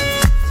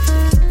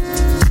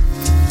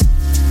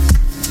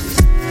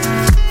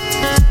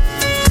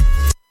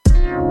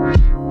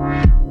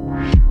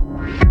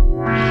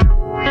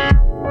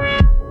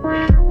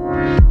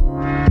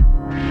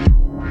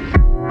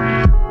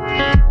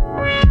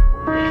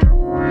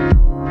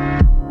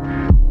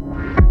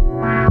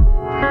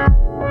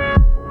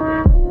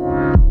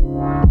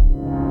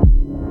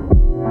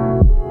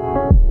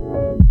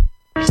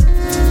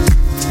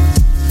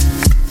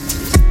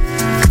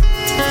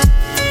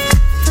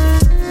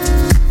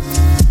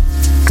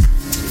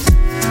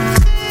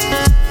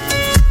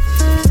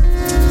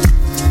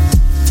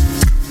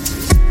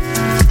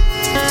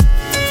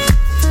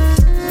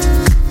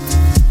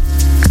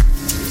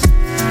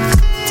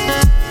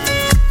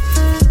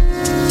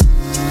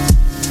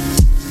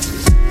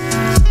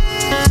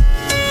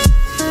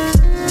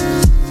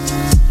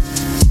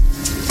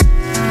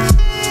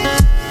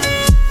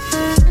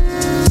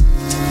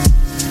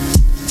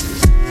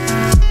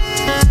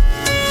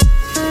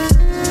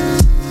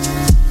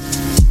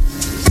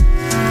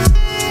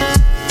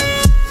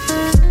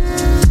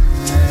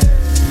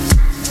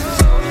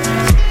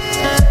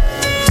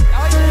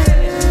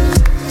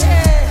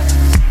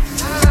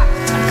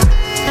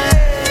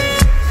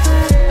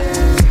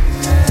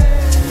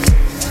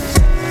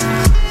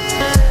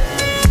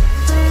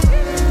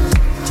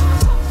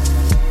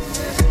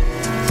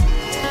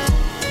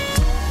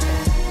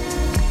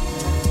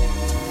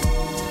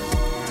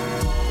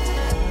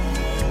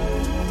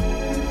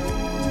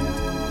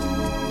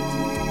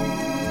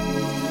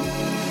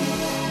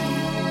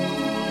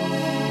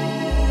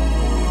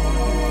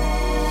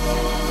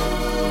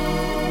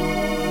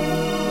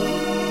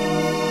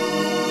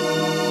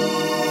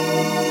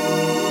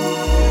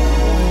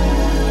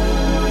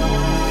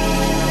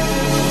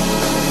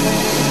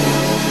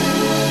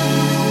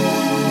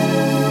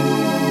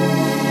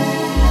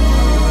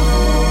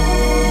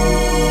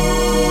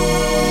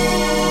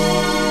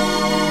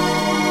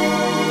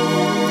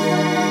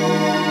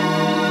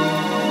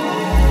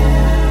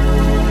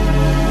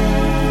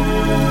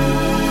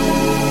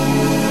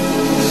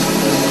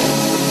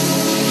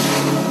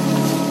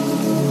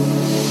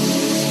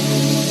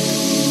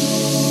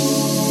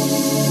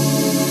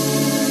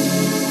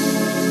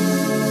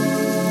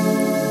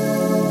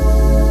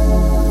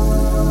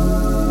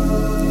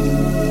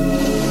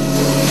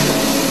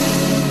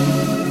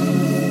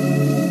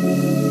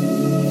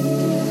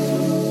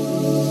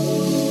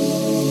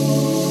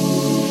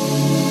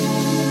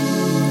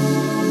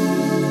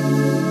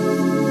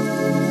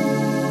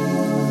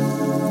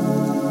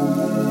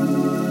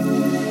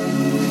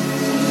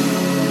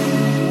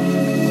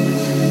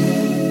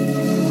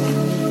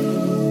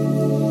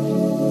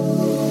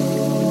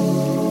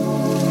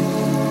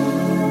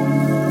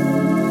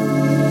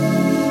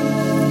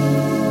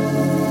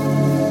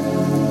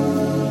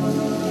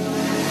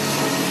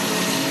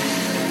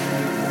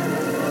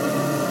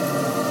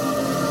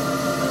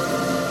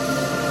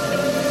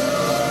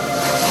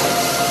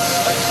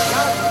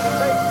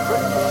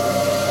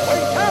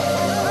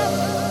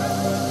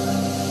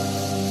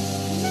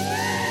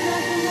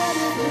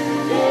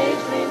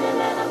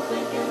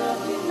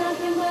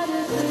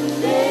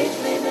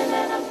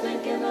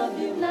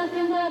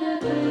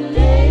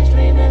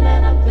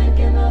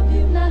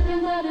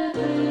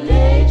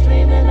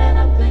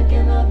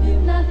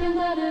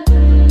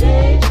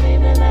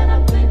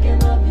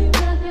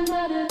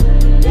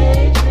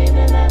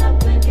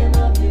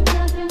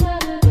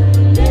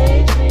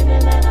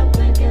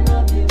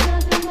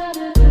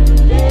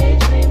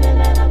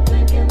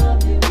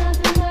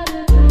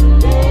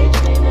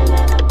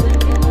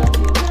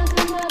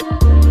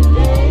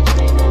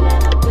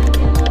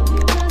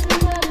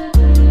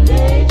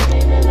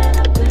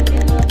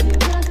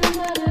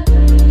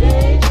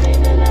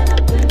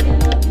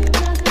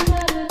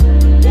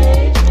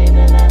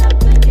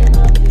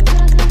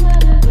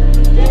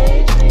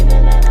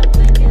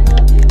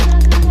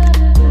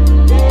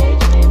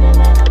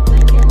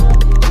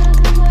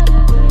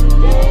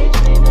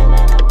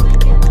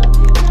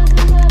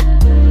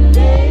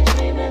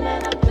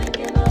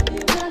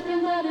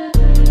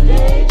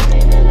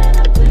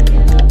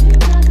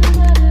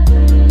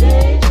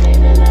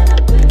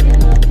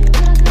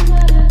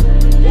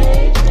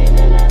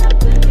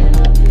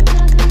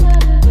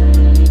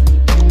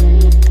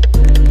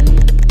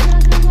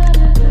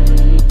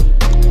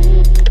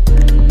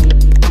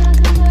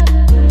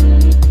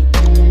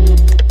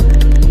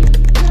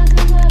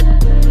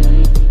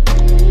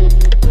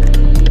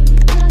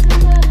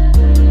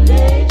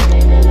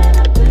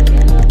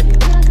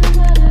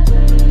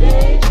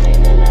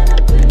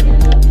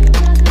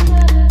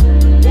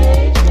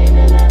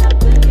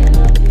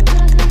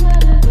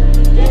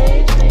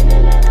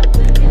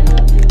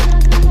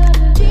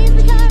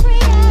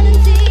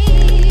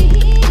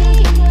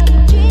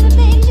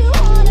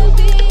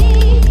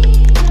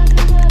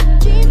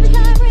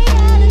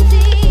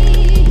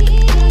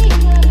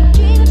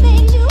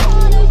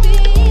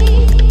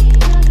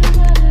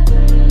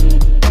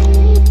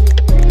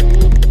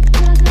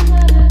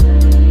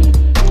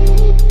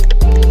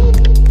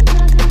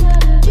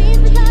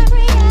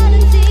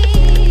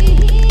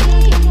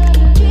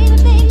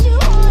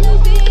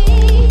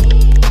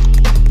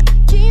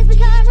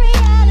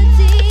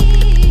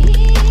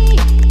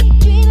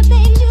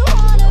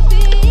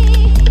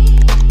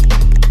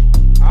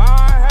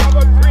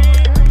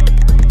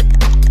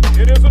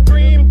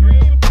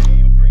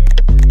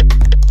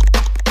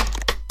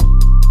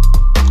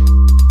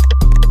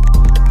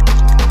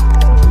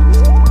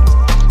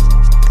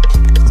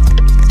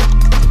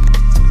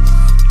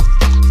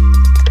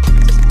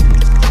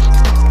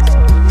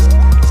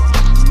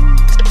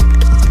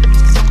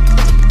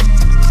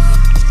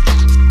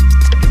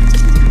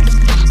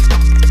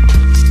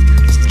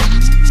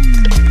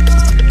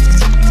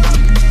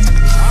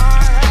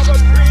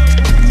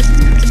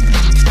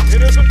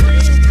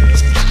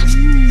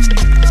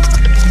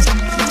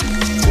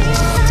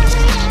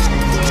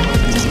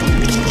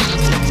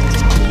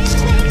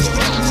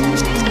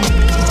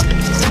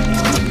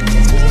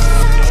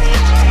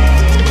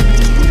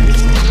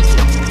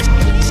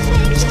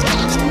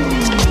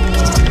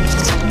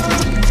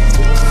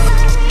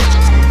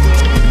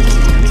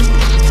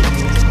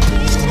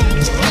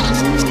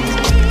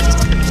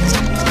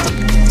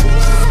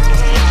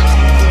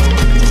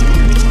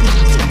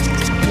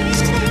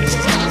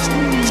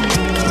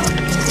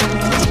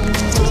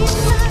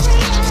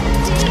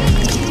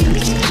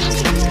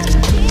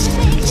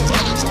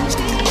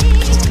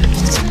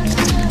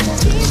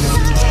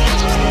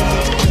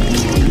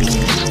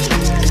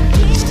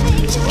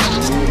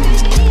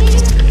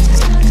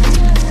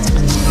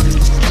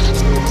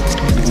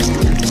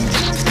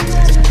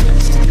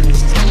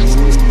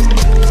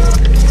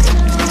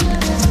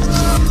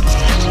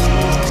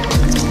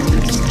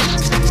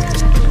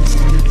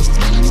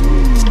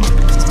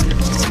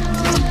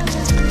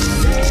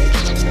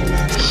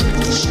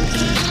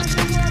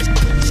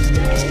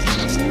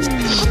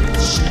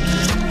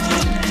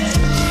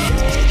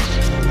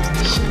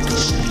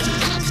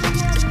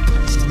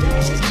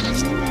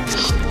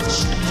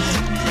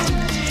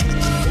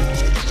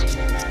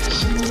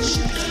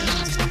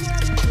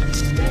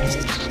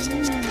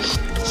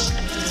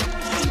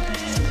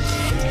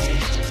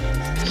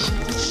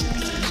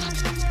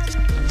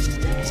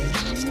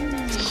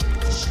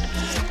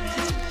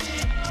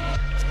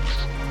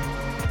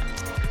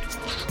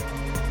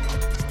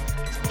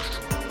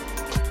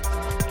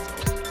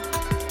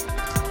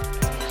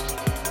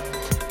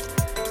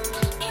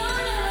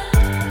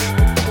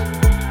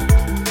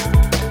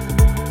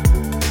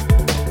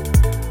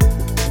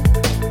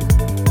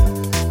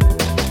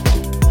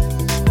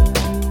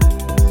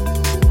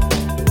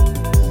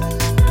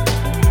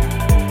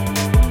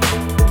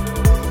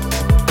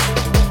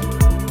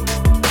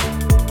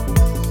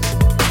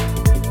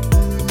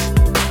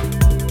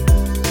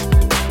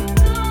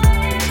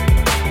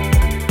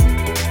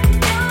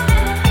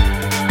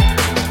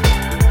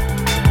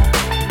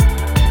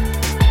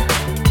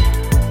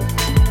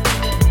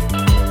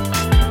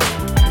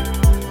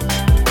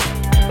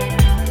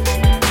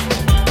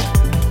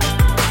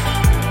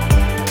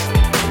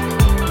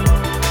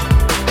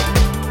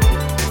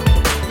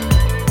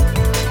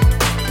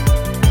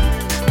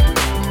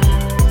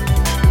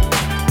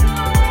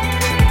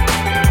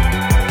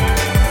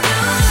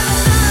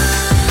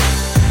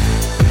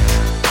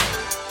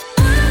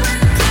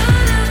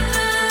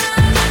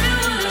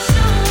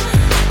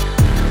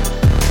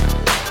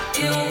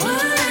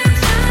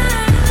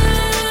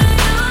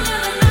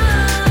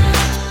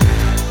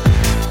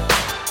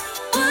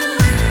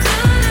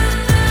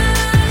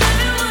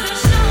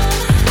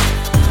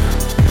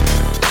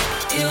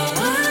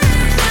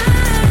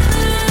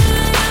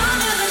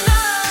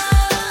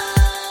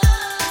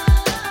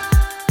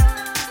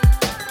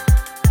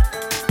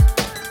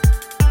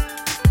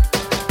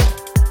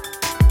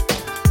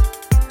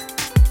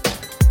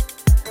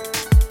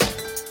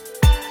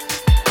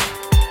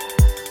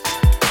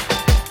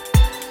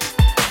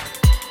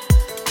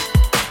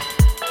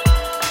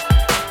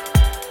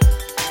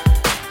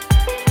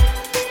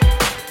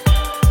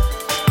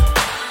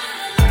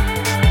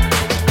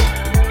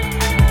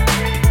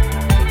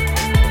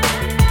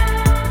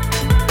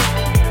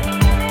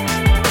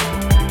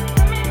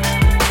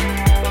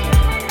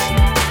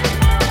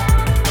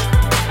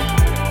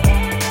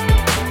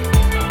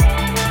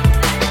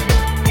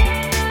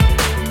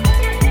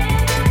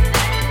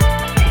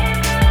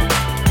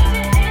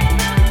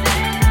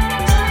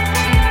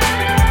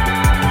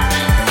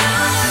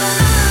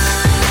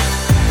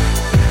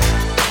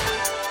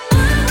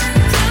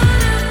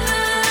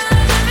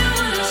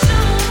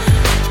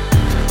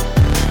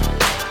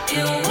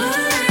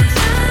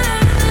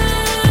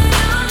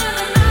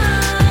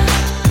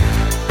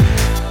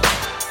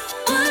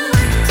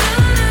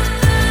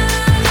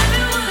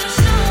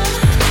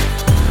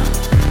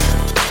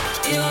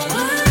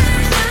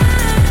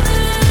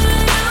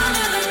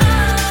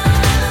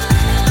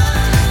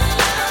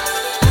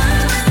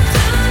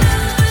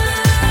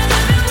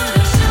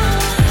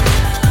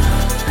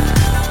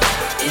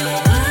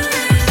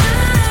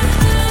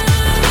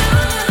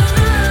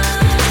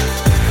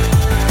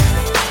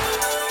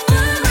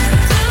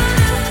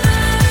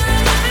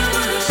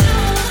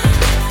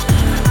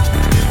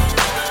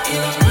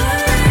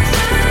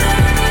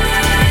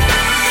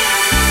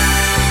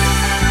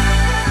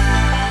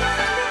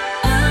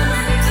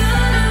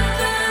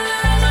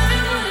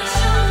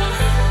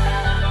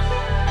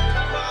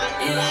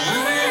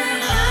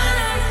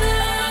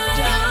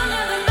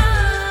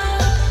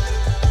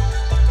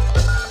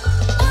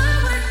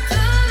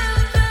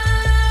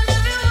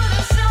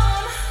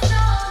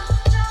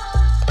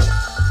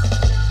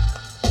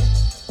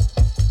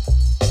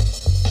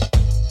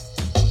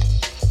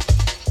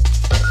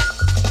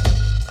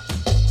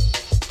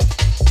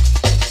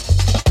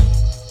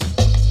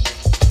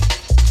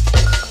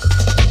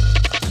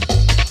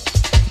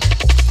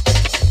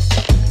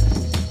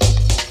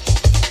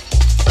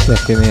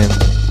 checking in.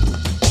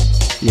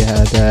 You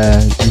had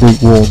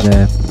Lukewarm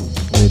there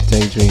with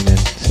Daydreaming,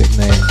 sick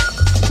name.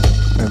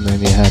 And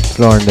then you had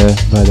Florida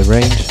by The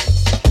Range.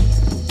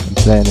 And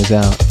playing us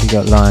out, you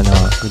got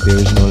Lionheart with the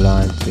original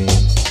Lion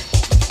theme.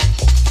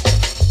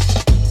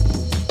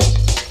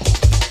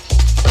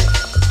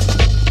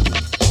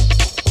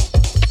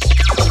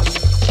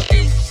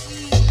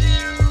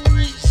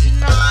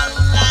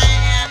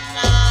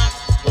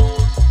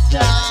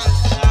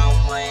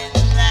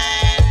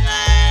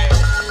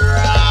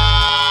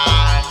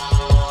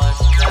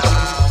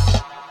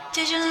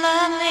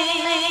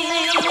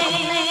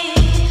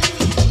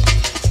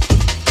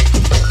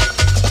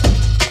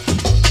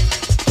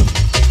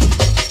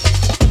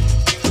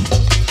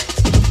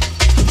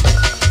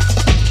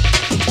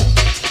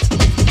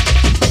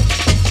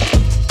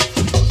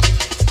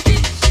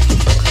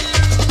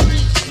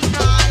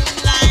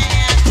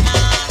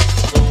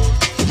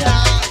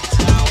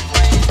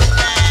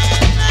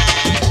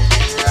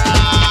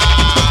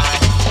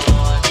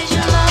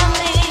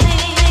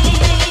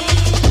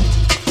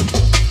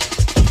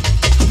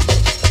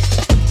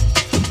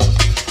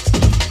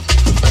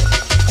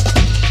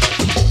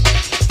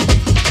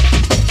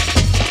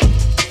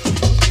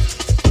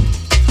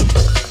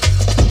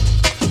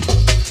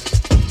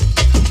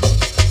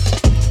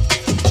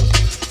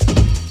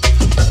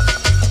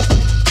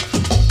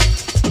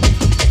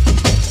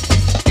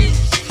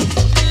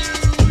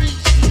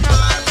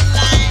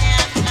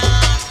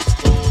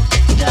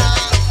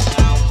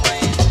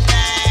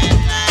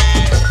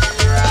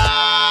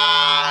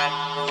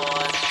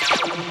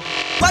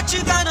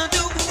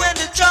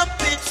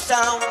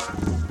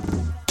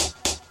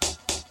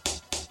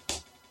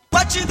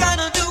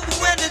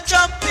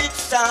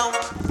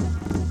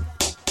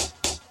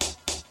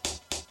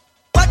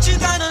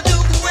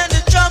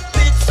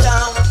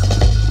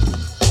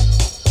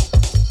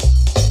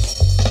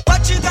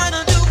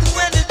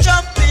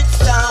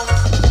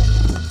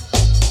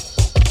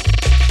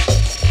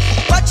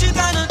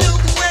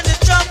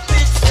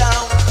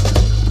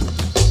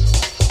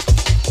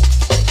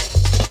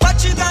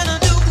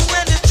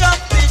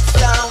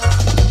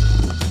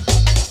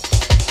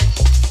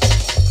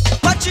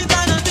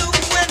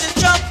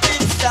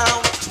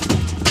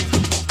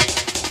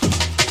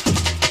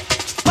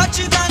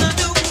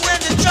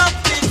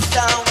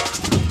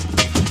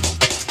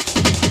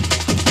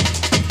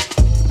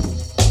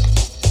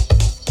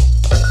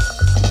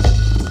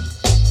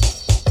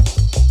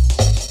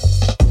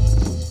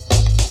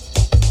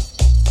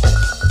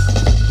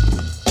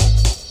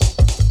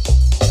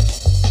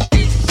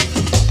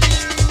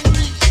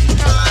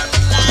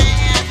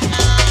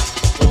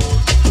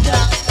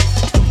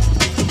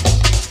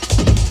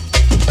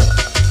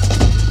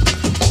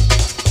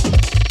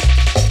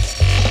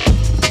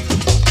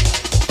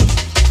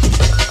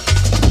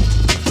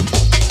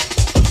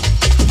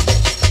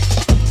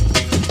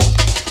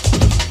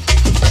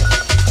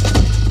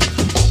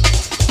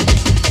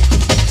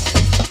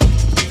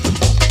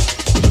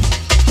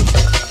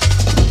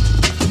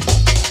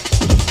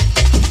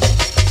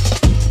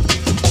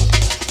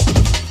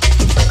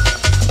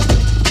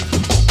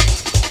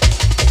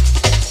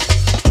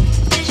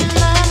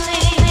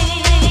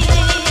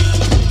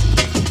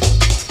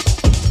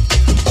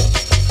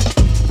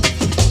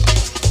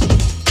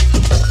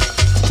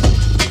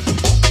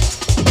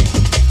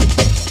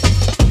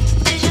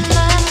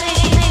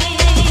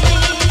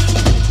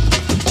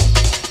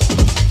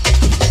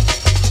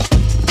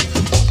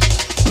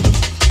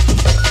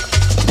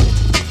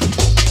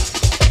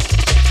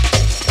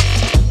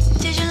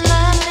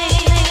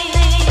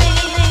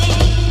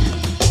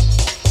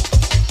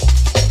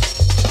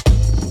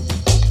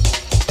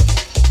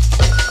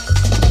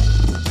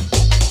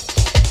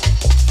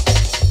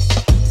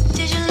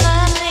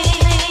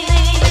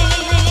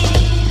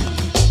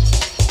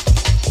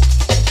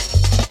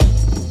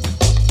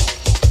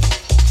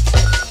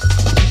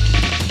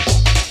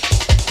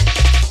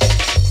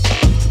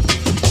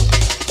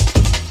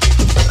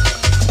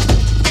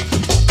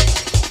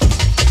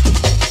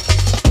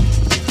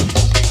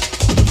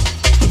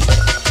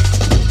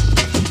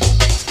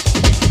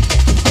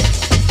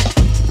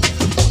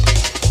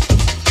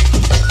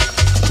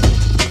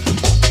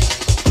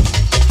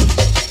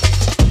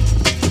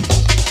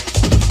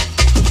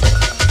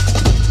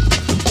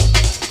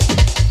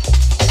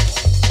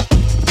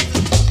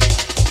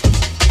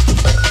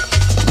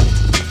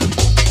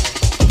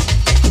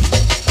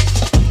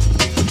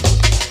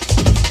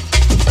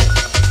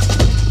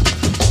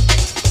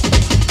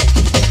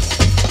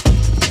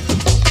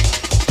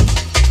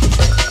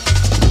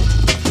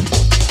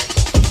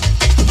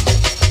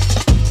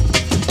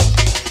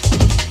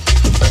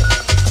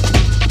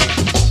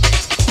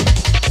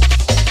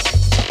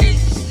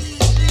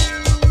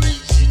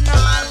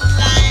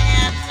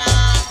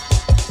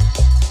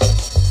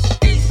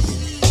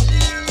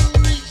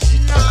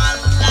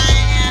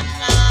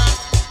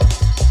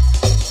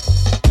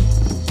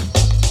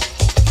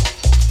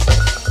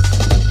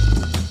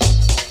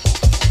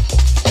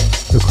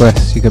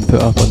 requests you can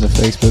put up on the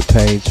Facebook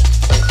page.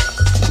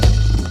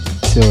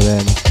 Till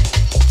then,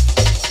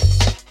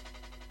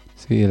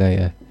 see See you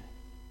later.